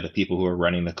reviewed by the people who are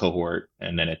running the cohort.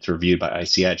 And then it's reviewed by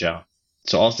IC Agile.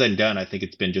 So all said and done, I think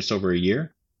it's been just over a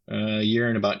year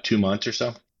and about 2 months or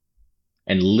so.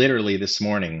 And literally this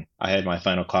morning, I had my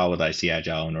final call with IC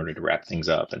Agile in order to wrap things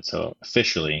up. And so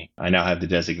officially, I now have the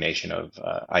designation of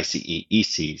ICE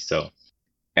EC. So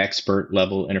expert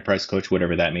level enterprise coach,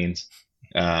 whatever that means.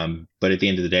 But at the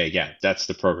end of the day, yeah, that's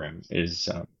the program is,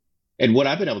 and what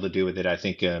I've been able to do with it, I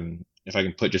think, if I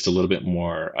can put just a little bit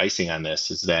more icing on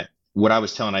this, is that what I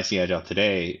was telling IC Agile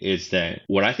today is that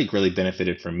what I think really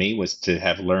benefited from me was to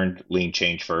have learned Lean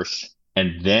Change first,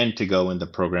 and then to go in the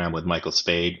program with Michael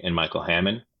Spade and Michael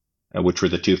Hammond, which were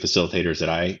the 2 facilitators that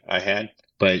I had.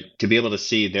 But to be able to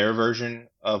see their version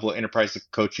of what enterprise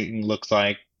coaching looks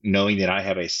like, knowing that I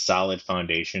have a solid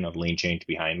foundation of Lean Change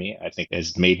behind me, I think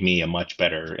has made me a much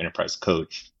better enterprise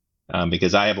coach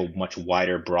because I have a much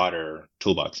wider, broader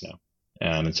toolbox now.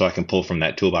 And so I can pull from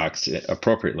that toolbox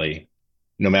appropriately,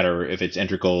 no matter if it's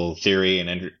integral theory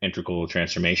and integral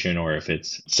transformation, or if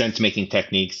it's sense-making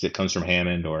techniques that comes from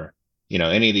Hammond, or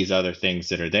any of these other things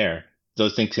that are there.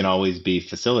 Those things can always be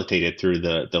facilitated through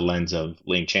the lens of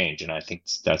Lean Change. And I think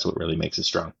that's what really makes it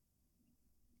strong.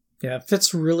 Yeah, it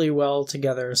fits really well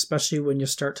together, especially when you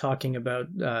start talking about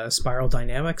spiral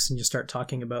dynamics and you start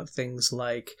talking about things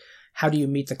like how do you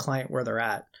meet the client where they're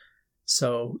at?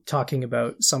 So talking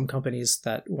about some companies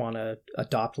that want to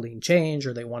adopt Lean Change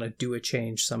or they want to do a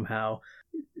change somehow,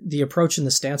 the approach and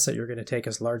the stance that you're going to take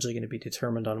is largely going to be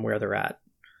determined on where they're at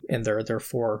in their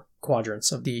 4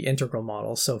 quadrants of the integral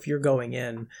model. So if you're going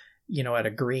in, at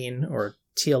a green or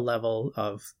teal level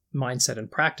of mindset and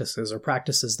practices, or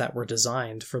practices that were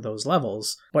designed for those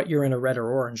levels, but you're in a red or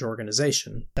orange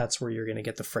organization, that's where you're going to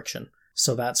get the friction.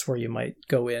 So that's where you might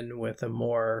go in with a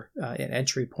more an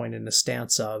entry point in the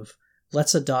stance of,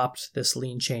 let's adopt this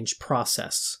Lean Change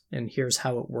process, and here's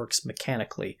how it works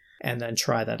mechanically, and then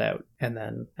try that out. And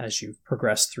then as you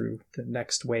progress through the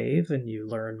next wave and you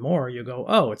learn more, you go,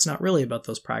 oh, it's not really about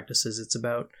those practices. It's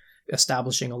about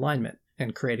establishing alignment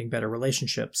and creating better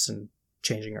relationships and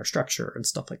changing our structure and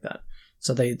stuff like that.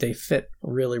 So they fit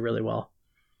really, really well.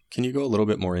 Can you go a little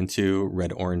bit more into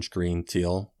red, orange, green,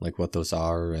 teal, like what those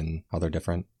are and how they're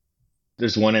different?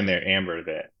 There's one in there, Amber,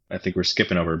 that I think we're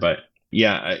skipping over, but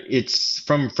yeah, it's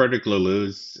from Frederick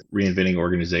Laloux's Reinventing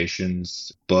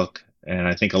Organizations book. And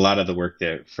I think a lot of the work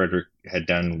that Frederick had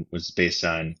done was based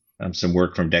on some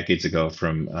work from decades ago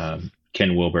from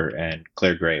Ken Wilber and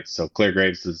Claire Graves. So Claire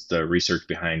Graves was the research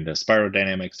behind the spiral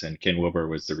dynamics, and Ken Wilber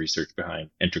was the research behind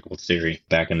integral theory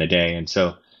back in the day. And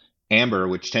so Amber,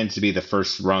 which tends to be the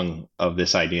first rung of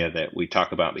this idea that we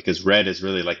talk about, because red is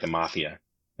really like the mafia.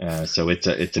 So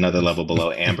it's another level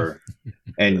below Amber.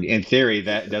 And in theory,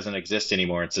 that doesn't exist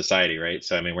anymore in society, right?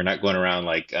 So, I mean, we're not going around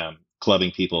like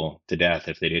clubbing people to death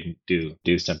if they didn't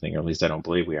do something, or at least I don't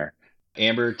believe we are.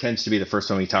 Amber tends to be the first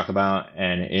one we talk about,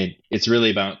 and it's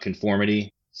really about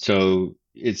conformity. So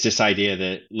it's this idea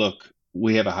that, look,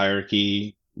 we have a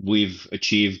hierarchy. We've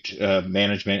achieved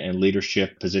management and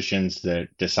leadership positions that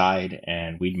decide,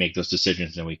 and we make those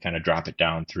decisions, and we kind of drop it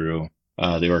down through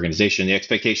the organization. The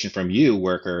expectation from you,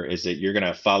 worker, is that you're going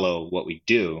to follow what we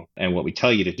do and what we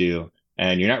tell you to do,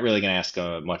 and you're not really going to ask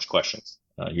much questions.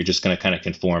 You're just going to kind of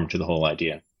conform to the whole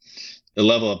idea. The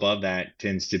level above that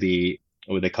tends to be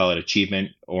what they call it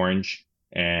achievement orange.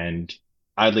 And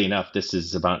oddly enough, this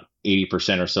is about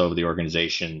 80% or so of the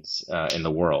organizations in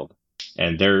the world.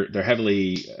 And they're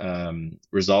heavily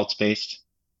results based.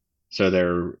 So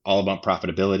they're all about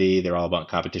profitability. They're all about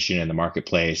competition in the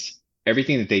marketplace.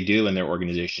 Everything that they do in their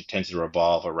organization tends to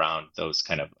revolve around those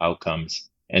kind of outcomes.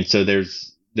 And so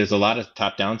there's a lot of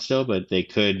top down still, but they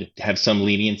could have some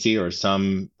leniency or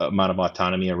some amount of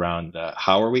autonomy around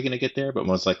how are we going to get there, but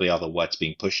most likely all the what's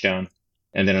being pushed down.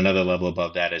 And then another level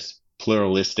above that is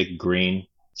pluralistic green.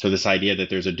 So this idea that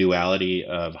there's a duality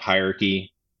of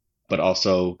hierarchy, but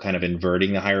also kind of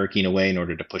inverting the hierarchy in a way in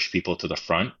order to push people to the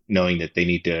front, knowing that they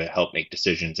need to help make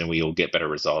decisions and we will get better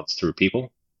results through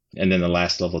people. And then the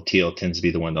last level, teal, tends to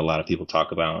be the one that a lot of people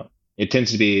talk about. It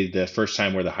tends to be the first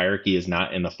time where the hierarchy is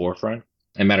not in the forefront.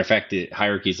 As a matter of fact, the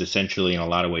hierarchy is essentially in a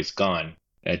lot of ways gone.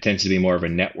 It tends to be more of a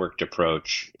networked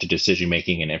approach to decision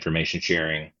making and information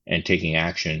sharing and taking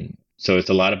action. So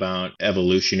it's a lot about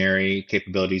evolutionary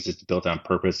capabilities. It's built on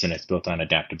purpose and it's built on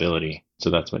adaptability. So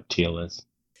that's what teal is.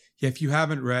 Yeah, if you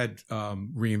haven't read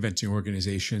Reinventing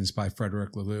Organizations by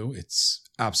Frederick Laloux, it's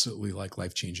absolutely like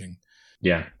life-changing.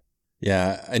 Yeah.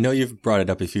 Yeah, I know you've brought it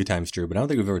up a few times, Drew, but I don't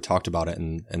think we've ever talked about it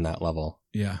in that level.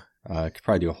 Yeah. I could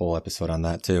probably do a whole episode on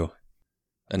that too.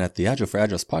 And at the Agile for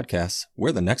Agilists podcast,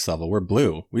 we're the next level. We're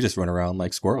blue. We just run around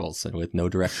like squirrels with no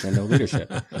direction and no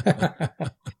leadership.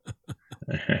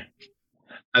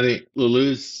 I mean,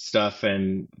 Laloux's stuff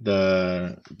and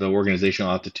the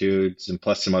organizational altitudes and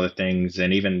plus some other things,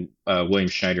 and even William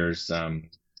Schneider's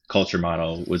culture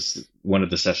model was one of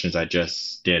the sessions I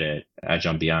just did at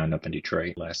Agile and Beyond up in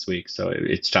Detroit last week. So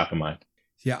it's top of mind.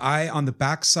 Yeah, on the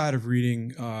backside of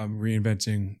reading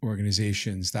Reinventing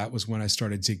Organizations, that was when I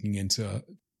started digging into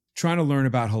trying to learn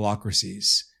about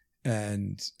holacracies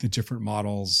and the different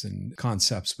models and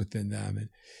concepts within them. And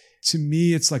to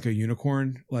me, it's like a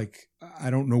unicorn. Like, I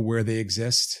don't know where they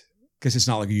exist because it's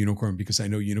not like a unicorn, because I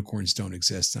know unicorns don't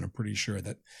exist. And I'm pretty sure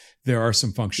that there are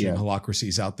some functioning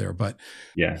holacracies out there. But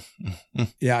yeah,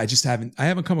 I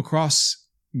haven't come across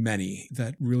many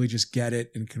that really just get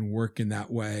it and can work in that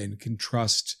way and can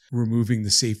trust removing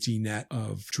the safety net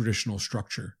of traditional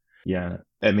structure. Yeah.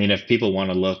 I mean, if people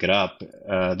want to look it up,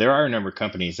 there are a number of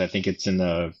companies. I think it's in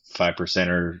the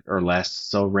 5% or less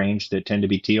so range that tend to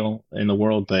be teal in the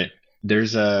world. But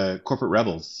there's Corporate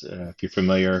Rebels, if you're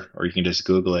familiar, or you can just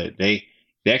Google it. They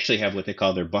actually have what they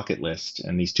call their bucket list.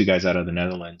 And these two guys out of the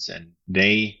Netherlands, and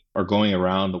they are going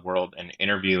around the world and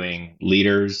interviewing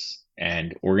leaders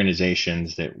and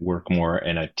organizations that work more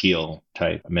in a teal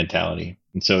type mentality.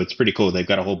 And so it's pretty cool. They've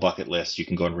got a whole bucket list. You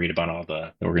can go and read about all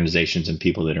the organizations and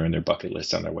people that are in their bucket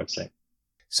list on their website.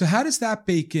 So how does that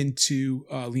bake into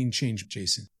lean change,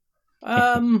 Jason?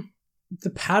 The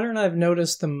pattern I've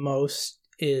noticed the most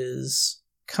is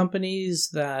companies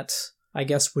that I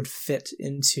guess would fit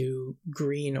into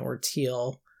green or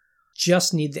teal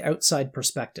just need the outside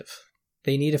perspective.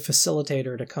 They need a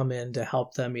facilitator to come in to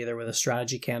help them either with a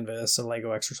strategy canvas, a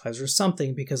Lego exercise, or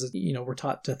something, because, we're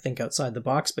taught to think outside the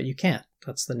box, but you can't.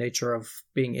 That's the nature of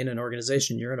being in an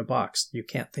organization. You're in a box. You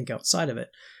can't think outside of it.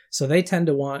 So they tend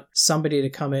to want somebody to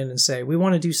come in and say, we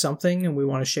want to do something and we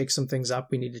want to shake some things up.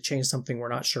 We need to change something. We're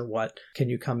not sure what. Can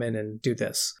you come in and do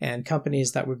this? And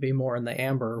companies that would be more in the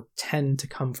amber tend to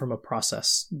come from a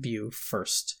process view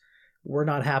first. We're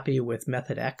not happy with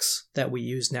method X that we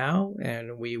use now,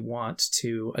 and we want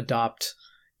to adopt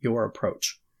your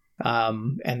approach.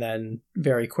 And then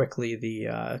very quickly,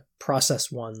 the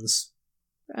process ones,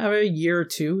 a year or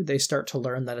two, they start to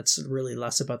learn that it's really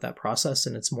less about that process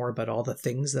and it's more about all the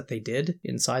things that they did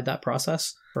inside that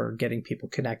process for getting people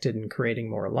connected and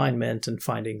creating more alignment and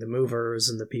finding the movers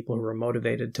and the people who are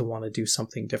motivated to want to do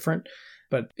something different.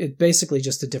 But it's basically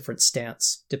just a different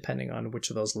stance depending on which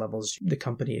of those levels the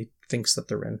company thinks that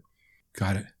they're in.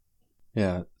 Got it.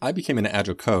 Yeah. I became an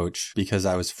Agile coach because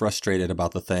I was frustrated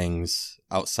about the things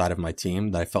outside of my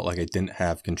team that I felt like I didn't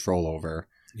have control over.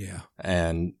 Yeah.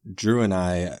 And Drew and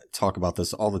I talk about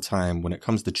this all the time. When it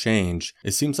comes to change,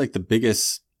 it seems like the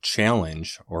biggest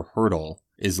challenge or hurdle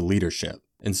is leadership.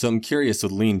 And so I'm curious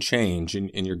with lean change,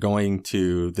 and you're going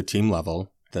to the team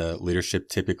level. The leadership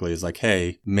typically is like,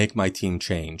 hey, make my team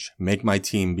change, make my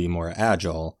team be more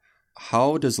agile.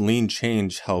 How does lean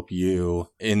change help you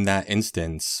in that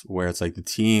instance where it's like the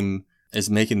team is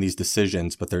making these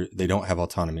decisions, but they don't have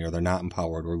autonomy, or they're not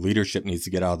empowered, or leadership needs to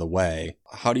get out of the way?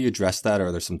 How do you address that? Or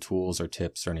are there some tools or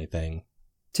tips or anything?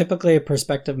 Typically a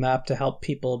perspective map to help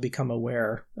people become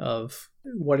aware of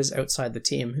what is outside the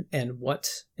team and what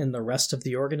in the rest of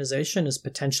the organization is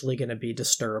potentially going to be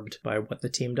disturbed by what the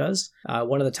team does.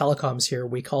 One of the telecoms here,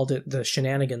 we called it the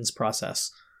shenanigans process.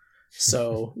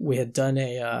 So we had done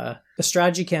a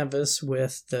strategy canvas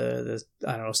with the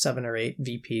 7 or 8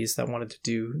 VPs that wanted to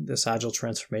do this agile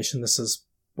transformation. This is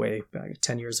way back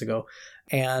 10 years ago.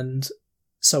 And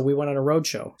so we went on a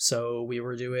roadshow. So we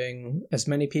were doing as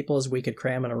many people as we could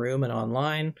cram in a room and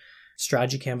online,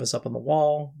 strategy canvas up on the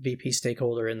wall, VP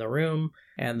stakeholder in the room.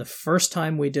 And the first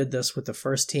time we did this with the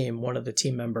first team, one of the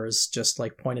team members just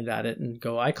like pointed at it and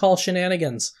go, I call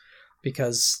shenanigans,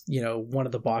 because, one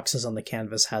of the boxes on the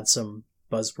canvas had some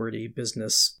buzzwordy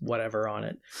business whatever on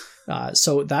it.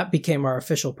 So that became our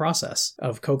official process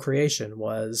of co-creation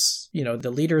was,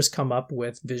 the leaders come up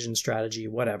with vision, strategy,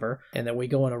 whatever, and then we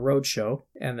go on a roadshow,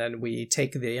 and then we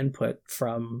take the input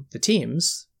from the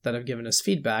teams that have given us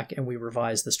feedback and we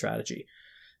revise the strategy.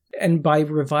 And by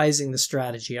revising the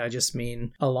strategy, I just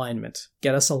mean alignment.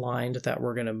 Get us aligned that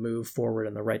we're going to move forward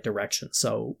in the right direction.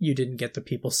 So you didn't get the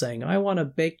people saying, I want to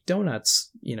bake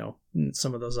donuts,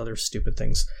 some of those other stupid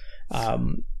things.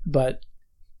 But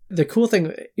the cool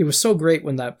thing, it was so great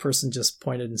when that person just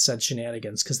pointed and said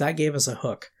shenanigans, because that gave us a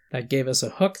hook. That gave us a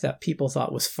hook that people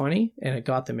thought was funny, and it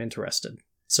got them interested.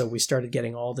 So we started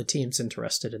getting all the teams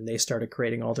interested, and they started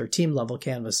creating all their team level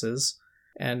canvases.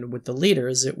 And with the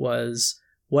leaders, it was,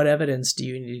 what evidence do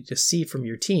you need to see from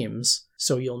your teams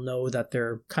so you'll know that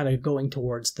they're kind of going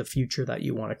towards the future that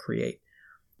you want to create?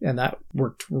 And that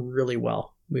worked really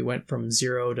well. We went from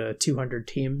 0 to 200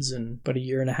 teams in about a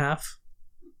year and a half.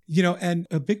 And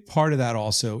a big part of that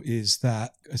also is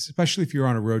that, especially if you're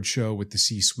on a roadshow with the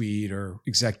C-suite or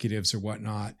executives or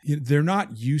whatnot, they're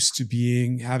not used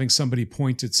to having somebody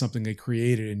point at something they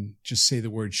created and just say the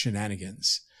word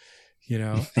shenanigans,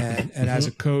 and as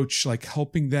a coach, like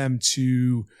helping them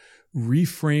to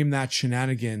reframe that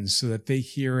shenanigans so that they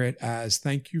hear it as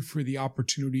thank you for the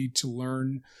opportunity to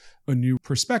learn a new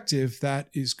perspective that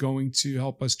is going to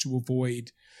help us to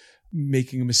avoid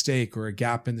making a mistake or a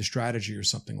gap in the strategy or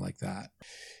something like that.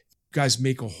 You guys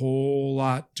make a whole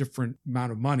lot different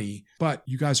amount of money, but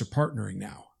you guys are partnering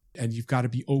now. And you've got to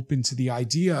be open to the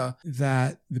idea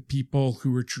that the people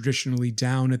who are traditionally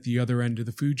down at the other end of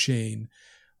the food chain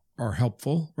are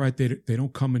helpful, right? They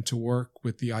don't come into work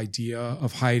with the idea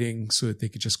of hiding so that they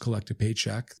could just collect a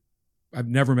paycheck. I've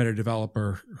never met a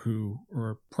developer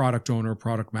or a product owner,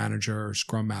 product manager, or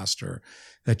scrum master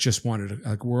that just wanted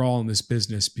to, we're all in this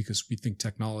business because we think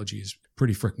technology is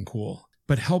pretty freaking cool.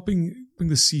 But helping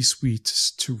the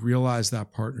C-suite to realize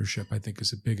that partnership, I think,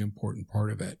 is a big, important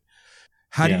part of it.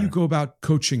 How do you go about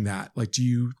coaching that? Like, do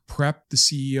you prep the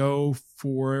CEO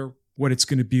for what it's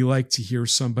going to be like to hear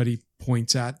somebody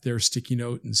point at their sticky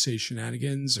note and say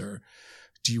shenanigans, or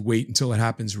do you wait until it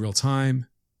happens real time?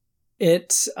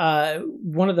 It's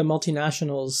one of the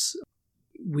multinationals.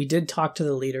 We did talk to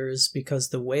the leaders because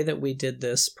the way that we did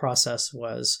this process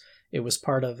was it was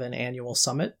part of an annual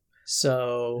summit.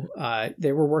 So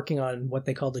they were working on what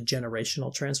they called a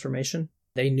generational transformation.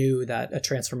 They knew that a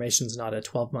transformation is not a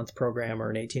 12-month program or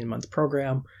an 18-month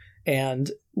program. And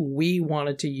we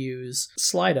wanted to use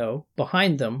Slido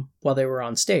behind them while they were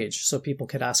on stage so people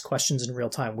could ask questions in real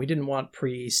time. We didn't want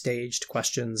pre-staged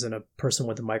questions and a person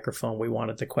with a microphone. We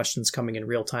wanted the questions coming in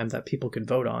real time that people could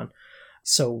vote on.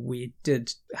 So we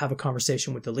did have a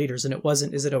conversation with the leaders, and it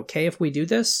wasn't, is it okay if we do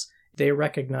this? They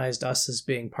recognized us as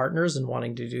being partners and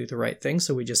wanting to do the right thing.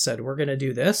 So we just said, we're going to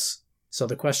do this. So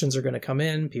the questions are going to come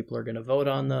in, people are going to vote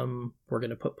on them, we're going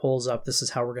to put polls up, this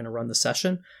is how we're going to run the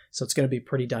session. So it's going to be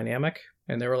pretty dynamic.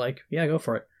 And they were like, yeah, go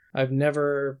for it. I've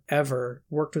never, ever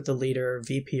worked with a leader,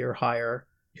 VP or higher,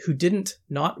 who didn't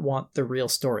not want the real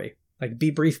story. Like,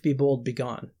 be brief, be bold, be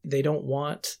gone. They don't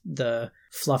want the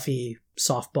fluffy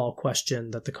softball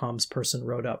question that the comms person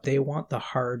wrote up. They want the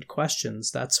hard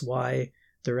questions. That's why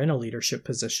they're in a leadership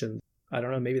position. I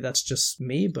don't know, maybe that's just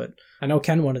me, but I know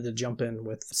Ken wanted to jump in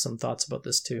with some thoughts about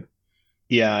this too.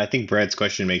 Yeah, I think Brad's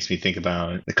question makes me think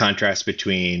about the contrast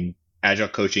between agile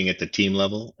coaching at the team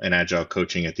level and agile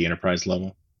coaching at the enterprise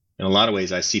level. In a lot of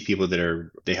ways, I see people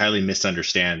they highly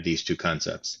misunderstand these two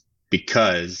concepts,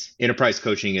 because enterprise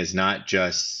coaching is not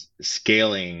just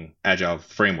scaling agile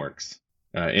frameworks.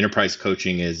 Enterprise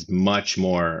coaching is much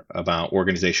more about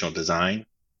organizational design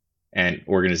and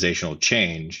organizational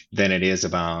change than it is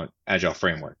about agile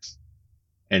frameworks.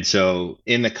 And so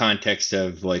in the context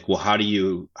of like, well, how do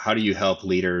you help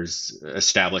leaders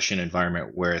establish an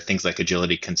environment where things like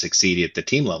agility can succeed at the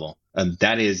team level?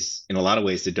 That is in a lot of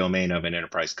ways the domain of an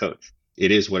enterprise coach.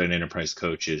 It is what an enterprise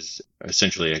coach is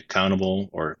essentially accountable,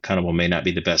 or accountable may not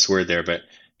be the best word there, but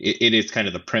it is kind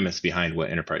of the premise behind what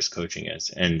enterprise coaching is.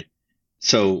 And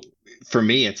so for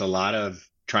me, it's a lot of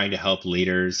trying to help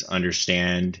leaders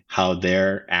understand how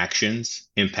their actions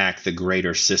impact the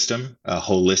greater system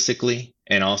holistically,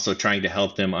 and also trying to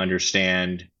help them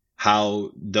understand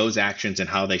how those actions and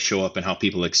how they show up and how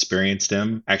people experience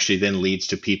them actually then leads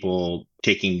to people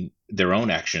taking their own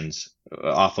actions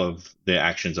off of the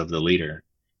actions of the leader.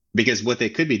 Because what they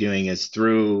could be doing is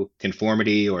through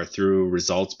conformity or through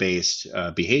results-based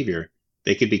behavior,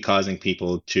 they could be causing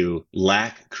people to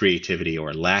lack creativity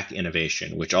or lack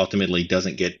innovation, which ultimately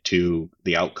doesn't get to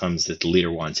the outcomes that the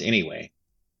leader wants anyway.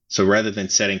 So rather than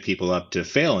setting people up to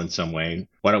fail in some way,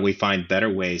 why don't we find better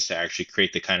ways to actually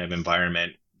create the kind of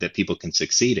environment that people can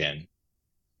succeed in?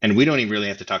 And we don't even really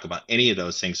have to talk about any of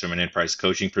those things from an enterprise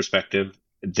coaching perspective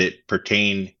that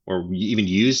pertain or even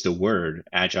use the word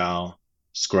agile,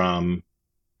 Scrum,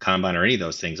 Kanban, or any of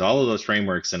those things. All of those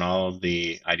frameworks and all of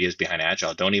the ideas behind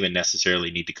agile don't even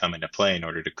necessarily need to come into play in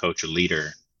order to coach a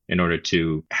leader, in order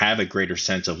to have a greater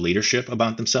sense of leadership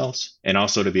about themselves, and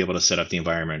also to be able to set up the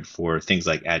environment for things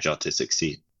like agile to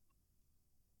succeed.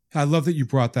 I love that you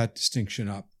brought that distinction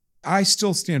up. I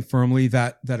still stand firmly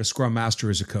that a Scrum Master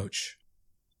is a coach.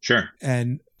 Sure.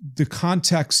 And the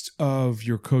context of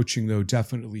your coaching, though,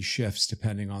 definitely shifts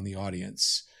depending on the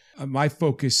audience. My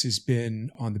focus has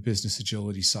been on the business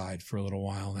agility side for a little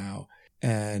while now.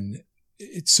 And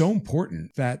it's so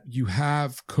important that you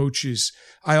have coaches.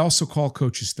 I also call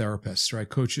coaches therapists, right?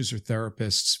 Coaches are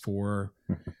therapists for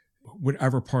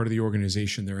whatever part of the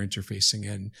organization they're interfacing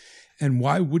in. And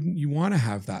why wouldn't you want to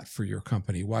have that for your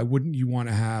company? Why wouldn't you want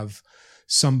to have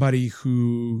somebody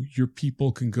who your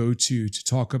people can go to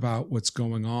talk about what's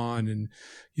going on and,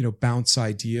 bounce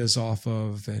ideas off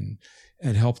of and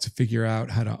help to figure out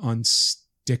how to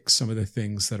unstick some of the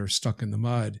things that are stuck in the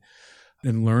mud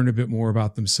and learn a bit more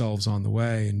about themselves on the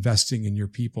way, investing in your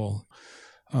people.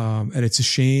 And it's a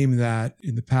shame that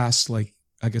in the past,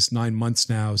 9 months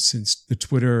now since the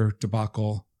Twitter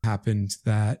debacle happened,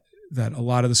 that a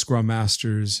lot of the Scrum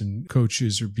Masters and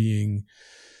coaches are being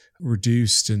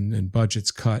reduced and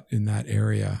budgets cut in that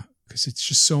area, because it's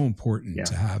just so important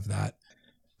to have that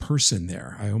person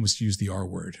there. I almost use the R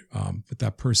word, but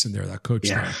that person there, that coach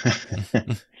there.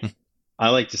 I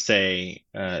like to say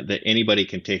that anybody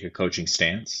can take a coaching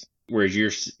stance, whereas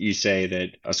you say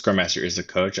that a Scrum Master is a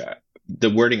coach. The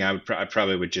wording I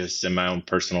probably would just, in my own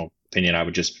personal opinion, I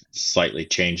would just slightly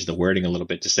change the wording a little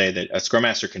bit to say that a Scrum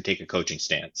Master can take a coaching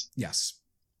stance. Yes.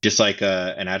 Just like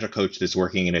an Agile coach that's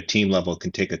working at a team level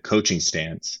can take a coaching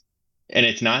stance. And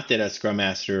it's not that a Scrum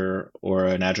Master or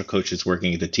an Agile coach that's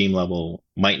working at the team level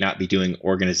might not be doing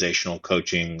organizational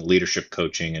coaching, leadership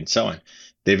coaching, and so on.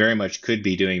 They very much could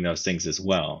be doing those things as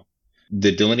well.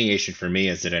 The delineation for me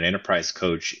is that an enterprise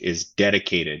coach is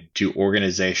dedicated to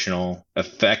organizational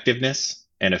effectiveness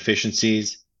and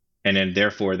efficiencies. And then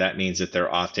therefore, that means that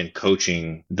they're often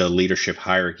coaching the leadership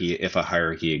hierarchy if a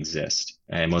hierarchy exists.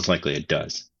 And most likely it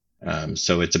does.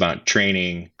 So it's about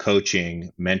training,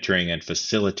 coaching, mentoring, and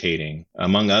facilitating,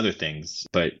 among other things.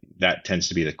 But that tends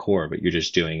to be the core, but you're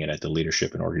just doing it at the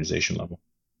leadership and organization level.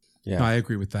 Yeah, I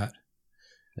agree with that.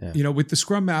 Yeah. With the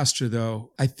Scrum Master,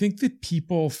 though, I think that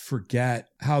people forget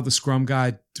how the Scrum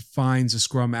Guide defines a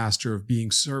Scrum Master of being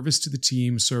service to the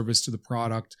team, service to the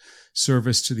product,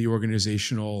 service to the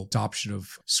organizational adoption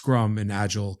of Scrum and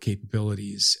Agile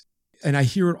capabilities. And I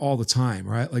hear it all the time,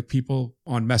 right? Like people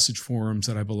on message forums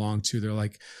that I belong to, they're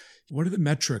like, what are the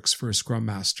metrics for a Scrum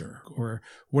Master? Or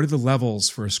what are the levels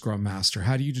for a Scrum Master?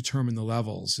 How do you determine the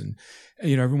levels? And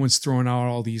everyone's throwing out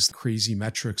all these crazy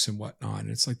metrics and whatnot.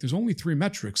 And it's like, there's only 3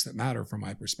 metrics that matter from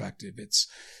my perspective. It's,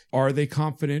 are they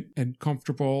confident and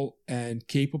comfortable and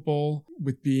capable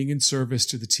with being in service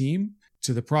to the team,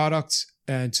 to the product,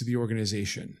 and to the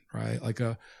organization, right? Like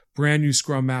a brand new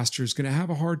Scrum Master is going to have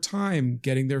a hard time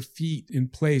getting their feet in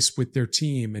place with their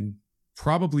team and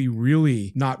probably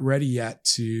really not ready yet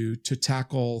to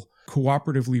tackle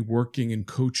cooperatively working and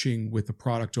coaching with a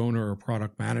product owner or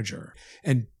product manager,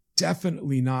 and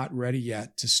definitely not ready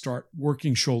yet to start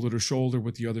working shoulder to shoulder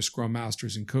with the other Scrum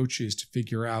Masters and coaches to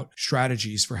figure out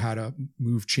strategies for how to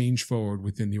move change forward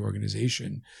within the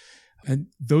organization. And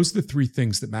those are the 3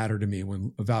 things that matter to me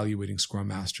when evaluating Scrum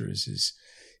Masters, is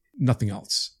nothing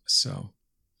else. So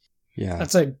Yeah.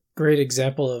 That's a great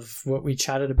example of what we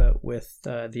chatted about with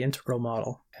the integral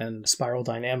model and spiral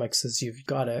dynamics is you've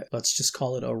got let's just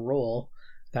call it a role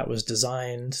that was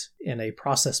designed in a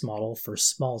process model for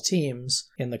small teams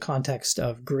in the context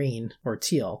of green or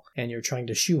teal. And you're trying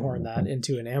to shoehorn that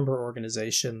into an amber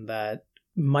organization that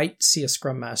might see a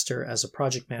scrum master as a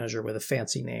project manager with a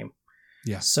fancy name.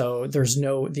 Yeah. So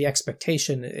the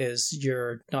expectation is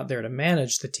you're not there to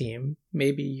manage the team.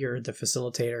 Maybe you're the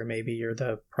facilitator, maybe you're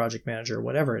the project manager,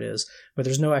 whatever it is, but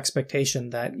there's no expectation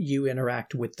that you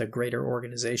interact with the greater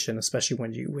organization, especially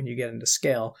when you get into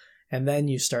scale. And then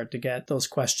you start to get those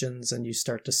questions and you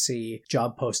start to see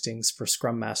job postings for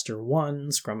Scrum Master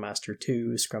 1, Scrum Master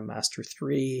 2, Scrum Master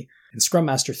 3. And Scrum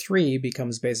Master 3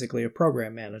 becomes basically a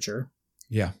program manager.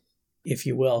 Yeah. If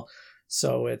you will.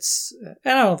 So and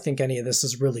I don't think any of this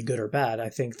is really good or bad. I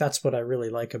think that's what I really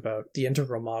like about the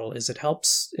integral model is it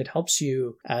helps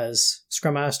you as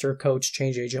Scrum Master, coach,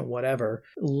 change agent, whatever,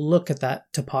 look at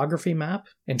that topography map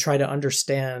and try to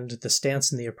understand the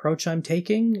stance and the approach I'm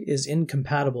taking is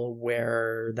incompatible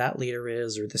where that leader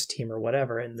is or this team or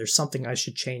whatever. And there's something I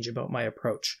should change about my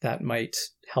approach that might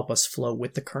help us flow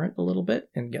with the current a little bit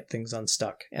and get things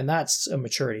unstuck. And that's a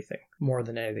maturity thing more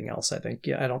than anything else, I think.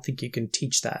 Yeah, I don't think you can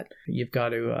teach that. You've got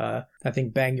to, I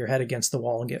think, bang your head against the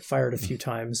wall and get fired a few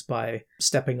times by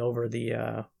stepping over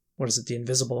the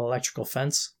invisible electrical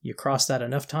fence. You cross that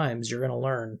enough times, you're going to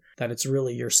learn that it's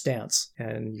really your stance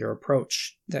and your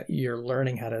approach, that you're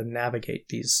learning how to navigate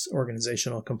these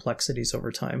organizational complexities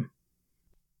over time.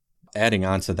 Adding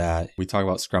on to that, we talk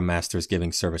about Scrum Masters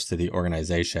giving service to the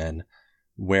organization.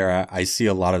 Where I see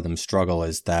a lot of them struggle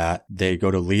is that they go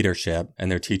to leadership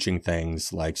and they're teaching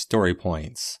things like story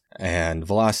points and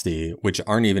velocity, which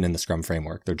aren't even in the Scrum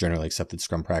framework. They're generally accepted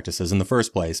Scrum practices in the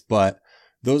first place. But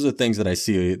those are things that I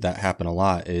see that happen a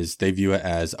lot is they view it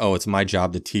as, oh, it's my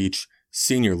job to teach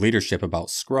senior leadership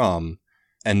about Scrum.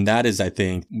 And that is, I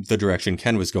think, the direction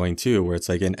Ken was going to, where it's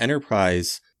like an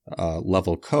enterprise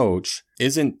level coach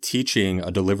isn't teaching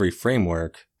a delivery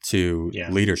framework to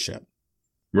leadership.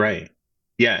 Right.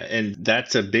 Yeah, and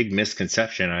that's a big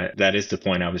misconception. That is the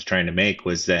point I was trying to make,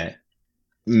 was that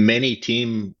many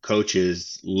team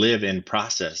coaches live in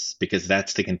process because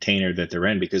that's the container that they're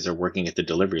in because they're working at the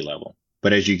delivery level.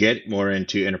 But as you get more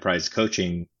into enterprise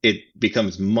coaching, it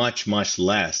becomes much, much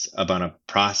less about a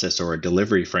process or a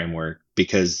delivery framework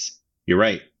because you're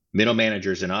right, middle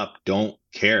managers and up don't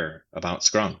care about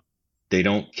Scrum. They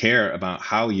don't care about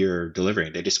how you're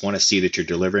delivering. They just want to see that you're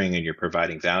delivering and you're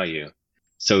providing value.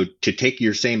 So to take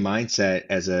your same mindset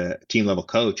as a team level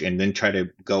coach and then try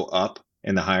to go up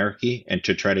in the hierarchy and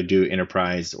to try to do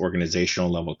enterprise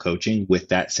organizational level coaching with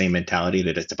that same mentality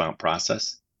that it's about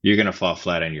process, you're going to fall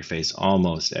flat on your face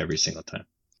almost every single time.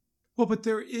 Well, but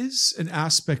there is an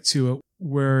aspect to it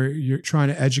where you're trying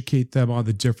to educate them on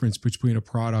the difference between a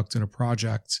product and a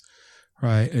project,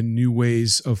 right? And new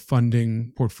ways of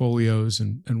funding portfolios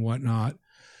and whatnot.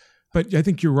 But I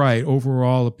think you're right.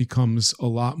 Overall, it becomes a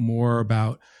lot more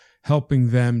about helping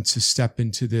them to step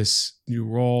into this new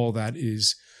role that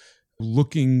is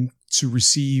looking to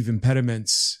receive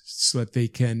impediments so that they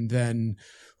can then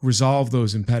resolve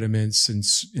those impediments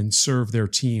and serve their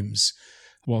teams.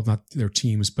 Well, not their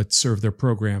teams, but serve their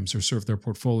programs or serve their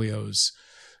portfolios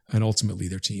and ultimately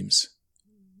their teams.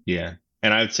 Yeah.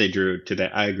 And I would say, Drew, to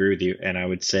that, I agree with you. And I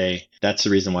would say that's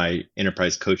the reason why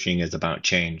enterprise coaching is about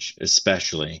change,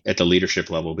 especially at the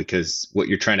leadership level, because what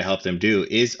you're trying to help them do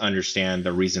is understand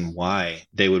the reason why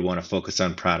they would want to focus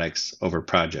on products over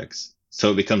projects.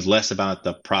 So it becomes less about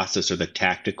the process or the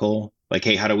tactical, like,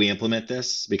 hey, how do we implement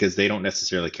this? Because they don't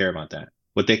necessarily care about that.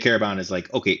 What they care about is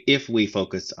like, okay, if we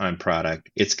focus on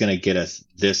product, it's going to get us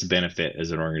this benefit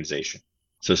as an organization.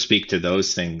 So speak to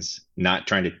those things, not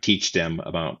trying to teach them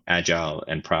about agile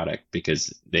and product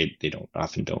because they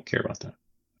often don't care about that.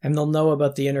 And they'll know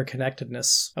about the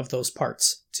interconnectedness of those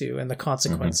parts too, and the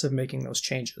consequence of making those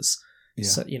changes. Yeah.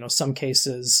 So, some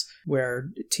cases where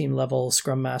team level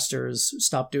Scrum Masters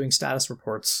stop doing status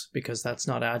reports because that's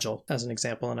not agile, as an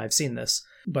example, and I've seen this.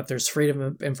 But there's Freedom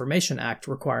of Information Act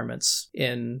requirements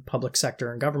in public sector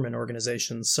and government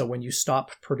organizations. So when you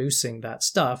stop producing that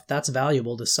stuff, that's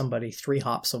valuable to somebody 3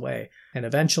 hops away. And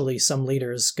eventually some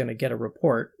leader is going to get a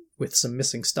report with some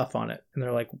missing stuff on it. And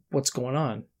they're like, what's going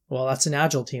on? Well, that's an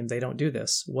agile team. They don't do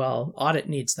this. Well, audit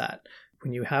needs that.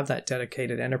 When you have that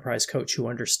dedicated enterprise coach who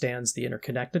understands the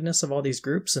interconnectedness of all these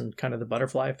groups and kind of the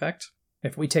butterfly effect,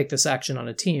 if we take this action on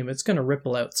a team, it's going to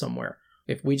ripple out somewhere.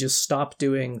 If we just stop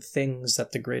doing things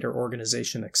that the greater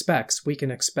organization expects, we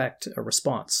can expect a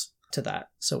response to that.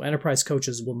 So enterprise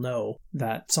coaches will know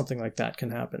that something like that can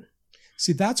happen.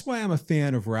 See, that's why I'm a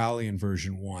fan of Rally in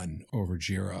version 1 over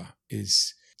Jira.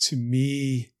 is, to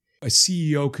me, a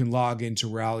CEO can log into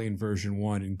Ralliant version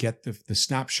 1 and get the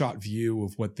snapshot view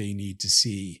of what they need to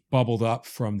see bubbled up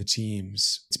from the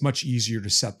teams. It's much easier to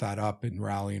set that up in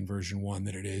Ralliant version 1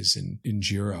 than it is in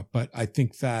Jira. But I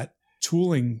think that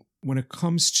tooling, when it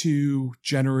comes to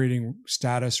generating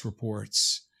status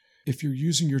reports, if you're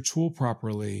using your tool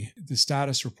properly, the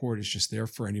status report is just there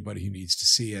for anybody who needs to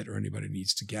see it or anybody who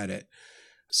needs to get it.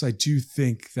 So I do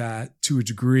think that, to a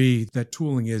degree, that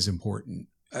tooling is important.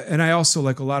 And I also,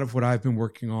 like, a lot of what I've been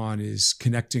working on is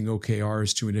connecting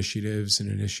OKRs to initiatives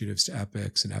and initiatives to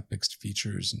epics and epics to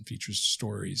features and features to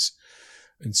stories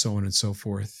and so on and so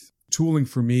forth. Tooling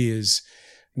for me is,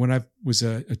 when I was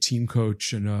a team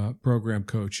coach and a program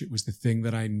coach, it was the thing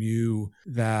that I knew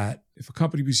that if a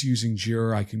company was using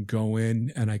Jira, I can go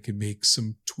in and I can make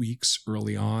some tweaks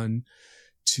early on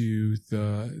to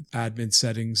the admin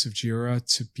settings of Jira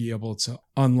to be able to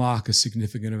unlock a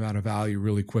significant amount of value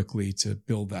really quickly, to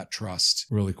build that trust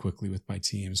really quickly with my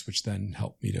teams, which then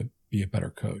helped me to be a better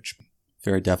coach.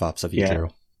 Very DevOps of you, Drew.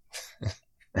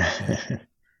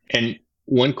 And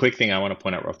one quick thing I want to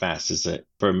point out real fast is that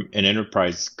from an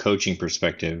enterprise coaching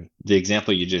perspective, the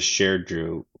example you just shared,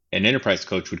 Drew, an enterprise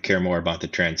coach would care more about the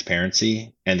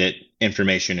transparency and that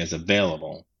information is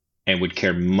available, and would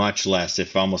care much less,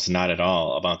 if almost not at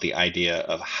all, about the idea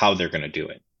of how they're going to do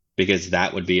it, because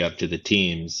that would be up to the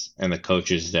teams and the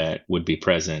coaches that would be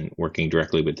present working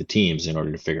directly with the teams in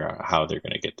order to figure out how they're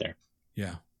going to get there.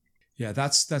 Yeah.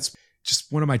 That's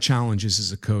just one of my challenges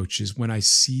as a coach, is when I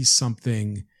see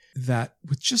something that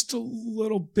with just a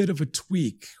little bit of a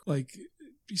tweak, like,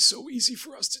 it'd be so easy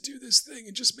for us to do this thing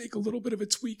and just make a little bit of a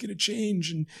tweak and a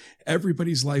change and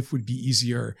everybody's life would be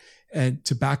easier. And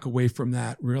to back away from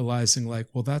that, realizing, like,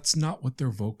 well, that's not what they're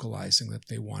vocalizing that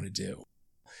they want to do.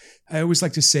 I always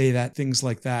like to say that things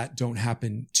like that don't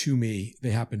happen to me,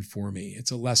 they happen for me.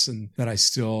 It's a lesson that I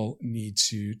still need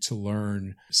to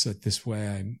learn, so that this way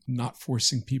I'm not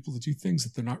forcing people to do things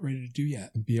that they're not ready to do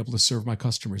yet, and be able to serve my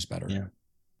customers better.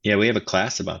 Yeah, we have a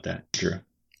class about that, Drew.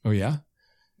 Oh, yeah?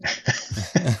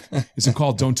 Is it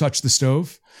called Don't Touch the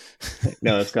Stove?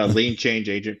 No, it's called Lean Change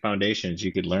Agent Foundations.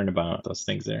 You could learn about those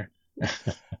things there.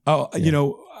 You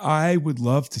know, I would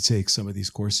love to take some of these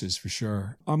courses for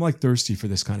sure. I'm like thirsty for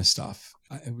this kind of stuff.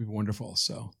 It would be wonderful.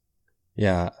 So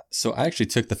I actually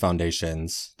took the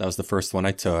foundations. That was the first one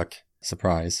I took.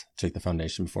 Surprise. Took the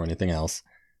foundation before anything else.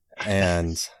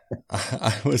 And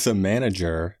I was a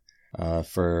manager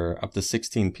for up to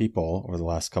 16 people over the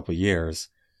last couple of years.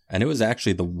 And it was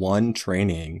actually the one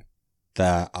training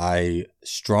that I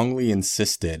strongly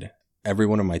insisted every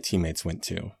one of my teammates went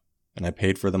to. And I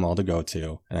paid for them all to go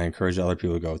to. And I encouraged other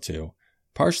people to go to.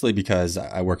 Partially because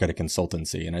I work at a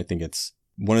consultancy. And I think it's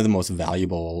one of the most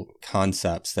valuable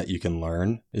concepts that you can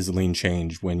learn is lean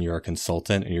change when you're a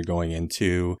consultant and you're going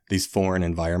into these foreign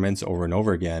environments over and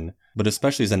over again. But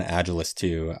especially as an agilist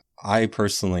too, I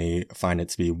personally find it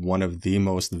to be one of the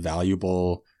most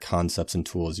valuable concepts and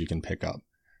tools you can pick up.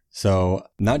 So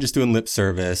not just doing lip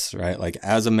service, right? Like,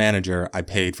 as a manager, I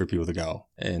paid for people to go.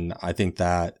 And I think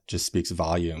that just speaks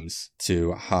volumes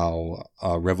to how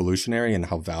revolutionary and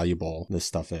how valuable this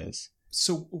stuff is.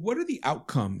 So what are the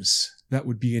outcomes that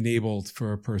would be enabled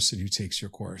for a person who takes your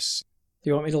course? Do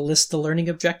you want me to list the learning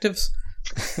objectives?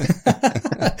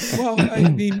 Well, I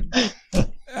mean,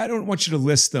 I don't want you to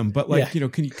list them, but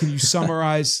can you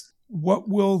summarize? What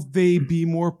will they be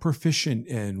more proficient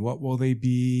in? What will they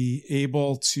be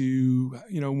able to,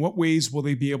 in what ways will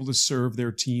they be able to serve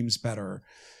their teams better?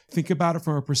 Think about it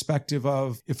from a perspective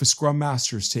of, if a Scrum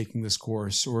Master is taking this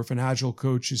course, or if an Agile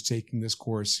coach is taking this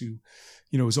course who,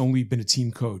 has only been a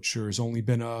team coach, or has only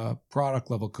been a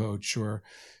product level coach, or,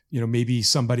 maybe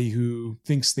somebody who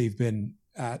thinks they've been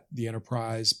at the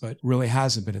enterprise, but really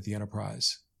hasn't been at the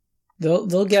enterprise.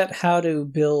 They'll get how to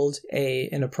build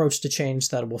an approach to change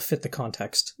that will fit the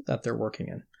context that they're working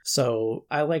in. So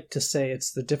I like to say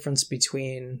it's the difference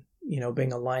between,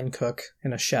 being a line cook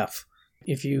and a chef.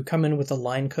 If you come in with a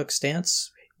line cook stance,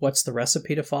 what's the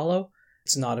recipe to follow?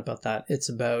 It's not about that. It's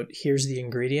about, here's the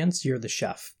ingredients, you're the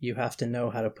chef. You have to know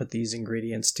how to put these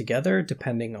ingredients together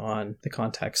depending on the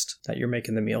context that you're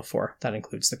making the meal for. That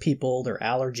includes the people, their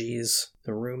allergies,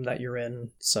 the room that you're in.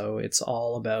 So it's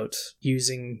all about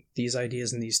using these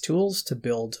ideas and these tools to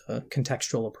build a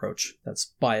contextual approach that's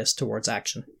biased towards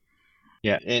action.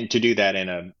 Yeah, and to do that in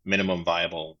a minimum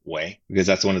viable way, because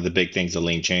that's one of the big things of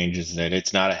lean change, is that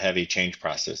it's not a heavy change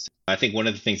process. I think one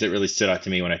of the things that really stood out to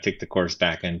me when I took the course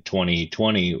back in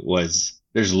 2020 was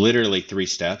there's literally 3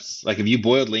 steps. Like, if you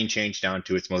boiled lean change down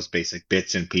to its most basic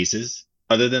bits and pieces,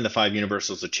 other than the 5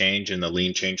 universals of change and the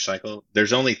lean change cycle,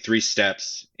 there's only 3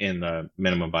 steps in the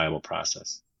minimum viable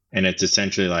process. And it's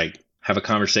essentially like have a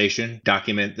conversation,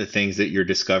 document the things that you're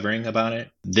discovering about it,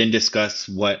 then discuss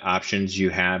what options you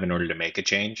have in order to make a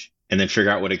change, and then figure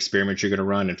out what experiments you're going to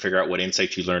run and figure out what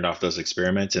insights you learned off those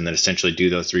experiments, and then essentially do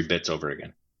those 3 bits over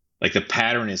again. Like the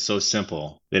pattern is so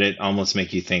simple that it almost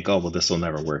makes you think, oh, well, this will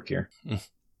never work here.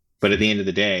 But at the end of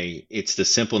the day, it's the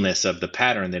simpleness of the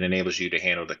pattern that enables you to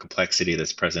handle the complexity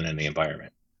that's present in the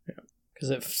environment. Yeah,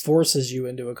 because it forces you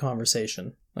into a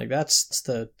conversation. Like that's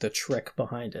the trick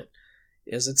behind it,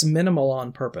 is it's minimal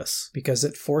on purpose because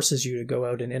it forces you to go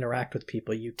out and interact with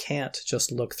people. You can't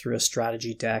just look through a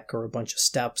strategy deck or a bunch of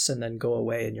steps and then go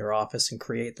away in your office and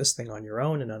create this thing on your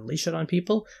own and unleash it on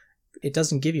people. It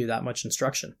doesn't give you that much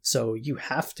instruction. So you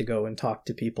have to go and talk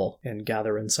to people and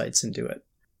gather insights and do it.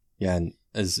 Yeah, and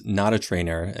as not a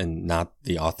trainer and not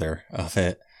the author of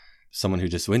it, someone who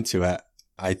just went to it,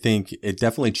 I think it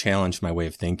definitely challenged my way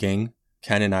of thinking.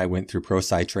 Ken and I went through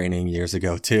ProSci training years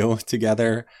ago too,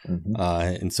 together.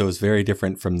 And so it was very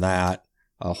different from that.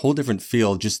 A whole different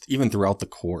field, just even throughout the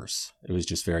course. It was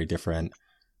just very different.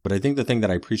 But I think the thing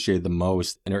that I appreciated the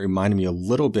most, and it reminded me a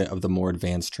little bit of the more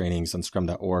advanced trainings on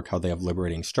Scrum.org, how they have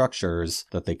liberating structures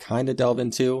that they kind of delve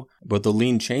into. But the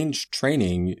lean change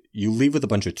training, you leave with a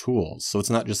bunch of tools. So it's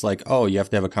not just like, oh, you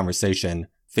have to have a conversation,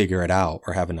 figure it out,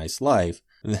 or have a nice life.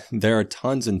 There are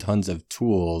tons and tons of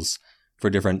tools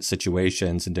for different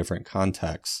situations and different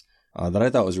contexts that I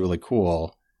thought was really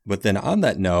cool. But then on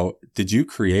that note, did you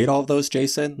create all of those,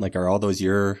 Jason? Like, are all those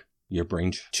your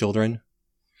brainchildren?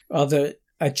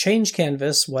 A change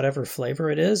canvas, whatever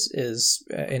flavor it is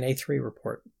an A3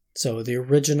 report. So the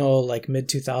original, like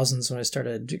mid-2000s, when I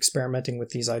started experimenting with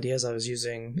these ideas, I was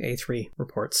using A3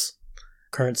 reports.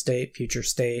 Current state, future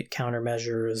state,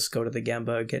 countermeasures, go to the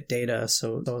Gemba, get data.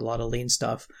 So a lot of lean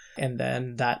stuff. And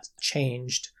then that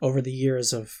changed over the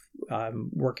years of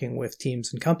working with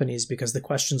teams and companies because the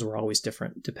questions were always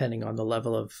different depending on the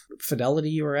level of fidelity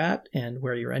you were at and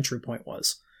where your entry point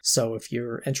was. So if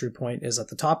your entry point is at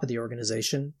the top of the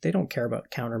organization, they don't care about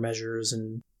countermeasures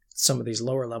and some of these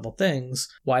lower level things.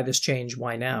 Why this change?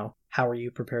 Why now? How are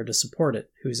you prepared to support it?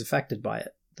 Who's affected by it?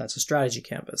 That's a strategy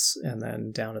canvas. And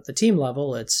then down at the team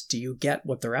level, it's do you get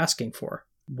what they're asking for?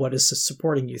 What is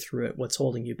supporting you through it? What's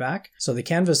holding you back? So the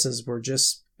canvases were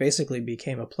just basically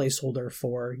became a placeholder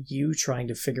for you trying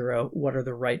to figure out what are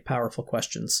the right powerful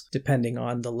questions depending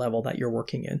on the level that you're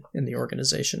working in the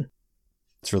organization.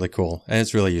 It's really cool and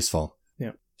it's really useful.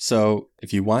 Yeah. So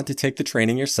if you want to take the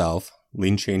training yourself,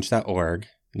 leanchange.org,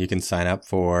 and you can sign up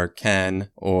for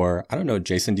Ken or, I don't know,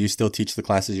 Jason, do you still teach the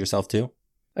classes yourself too?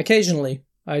 Occasionally.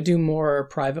 I do more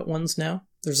private ones now.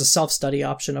 There's a self-study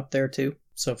option up there too.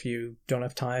 So if you don't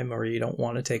have time or you don't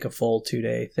want to take a full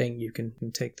 2-day thing, you can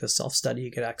take the self-study. You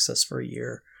get access for a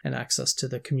year and access to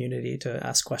the community to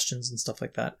ask questions and stuff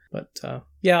like that. But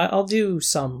yeah, I'll do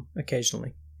some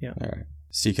occasionally. Yeah. All right.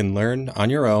 So you can learn on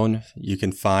your own. You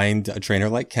can find a trainer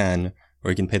like Ken,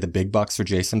 or you can pay the big bucks for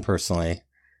Jason personally.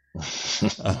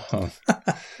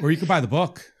 Or you can buy the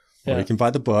book. Or you can buy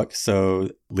the book.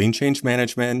 So Lean Change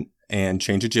Management and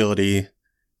Change Agility.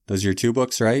 Those are your 2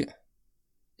 books, right?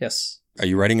 Yes. Are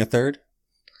you writing a third?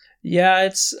 Yeah,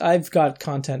 I've got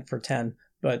content for 10,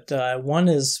 but 1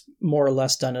 is more or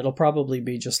less done. It'll probably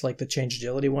be just like the Change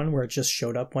Agility one where it just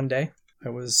showed up one day. I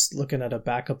was looking at a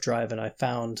backup drive and I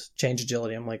found Change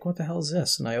Agility. I'm like, what the hell is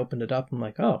this? And I opened it up. I'm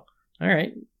like, oh, all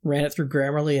right. Ran it through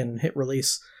Grammarly and hit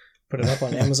release. Put it up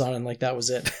on Amazon and like that was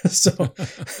it. So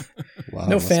Wow,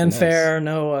 no fanfare, nice.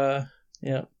 no,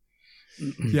 yeah.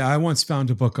 Yeah, I once found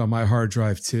a book on my hard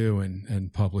drive too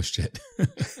and published it.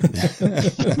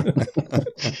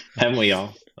 Haven't we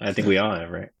all? I think we all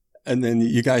have, right? And then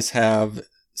you guys have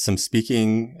some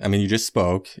speaking. I mean, you just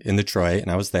spoke in Detroit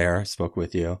and I was there. I spoke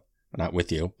with you. Not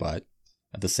with you, but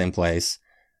at the same place.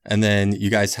 And then you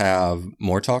guys have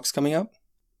more talks coming up?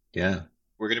 Yeah.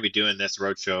 We're going to be doing this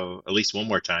roadshow at least one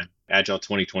more time. Agile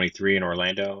 2023 in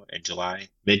Orlando in July,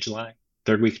 mid-July,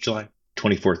 3rd week of July,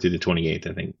 24th through the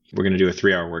 28th, I think. We're going to do a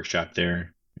 3-hour workshop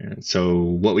there. And so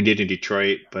what we did in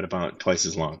Detroit, but about twice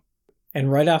as long.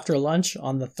 And right after lunch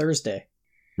on the Thursday.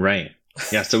 Right.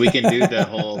 Yeah, so we can do the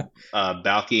whole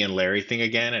Balky and Larry thing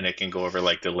again, and it can go over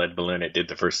like the lead balloon it did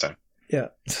the first time. Yeah.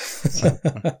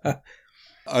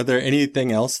 Are there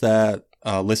anything else that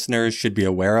listeners should be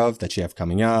aware of that you have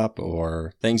coming up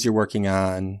or things you're working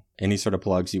on? Any sort of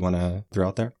plugs you want to throw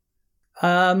out there?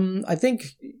 I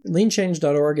think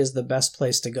leanchange.org is the best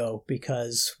place to go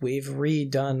because we've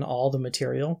redone all the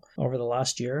material over the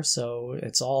last year. So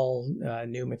it's all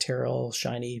new material,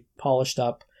 shiny, polished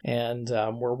up. And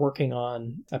we're working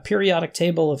on a periodic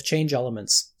table of change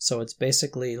elements. So it's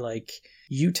basically like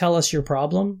You tell us your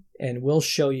problem, and we'll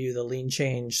show you the lean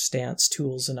change stance,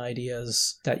 tools, and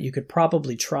ideas that you could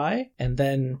probably try. And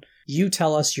then you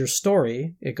tell us your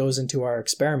story. It goes into our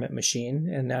experiment machine,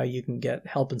 and now you can get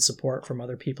help and support from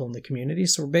other people in the community.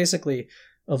 So we're basically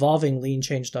evolving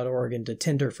leanchange.org into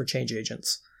Tinder for change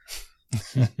agents.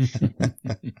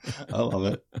 I love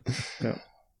it. Yeah.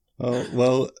 Oh,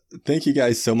 well, thank you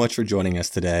guys so much for joining us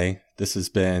today. This has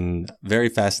been a very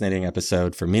fascinating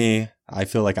episode for me. I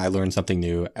feel like I learn something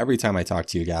new every time I talk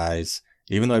to you guys.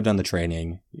 Even though I've done the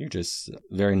training, you're just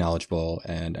very knowledgeable,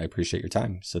 and I appreciate your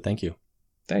time. So thank you.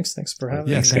 Thanks for having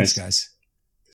me. Yeah, thanks, guys.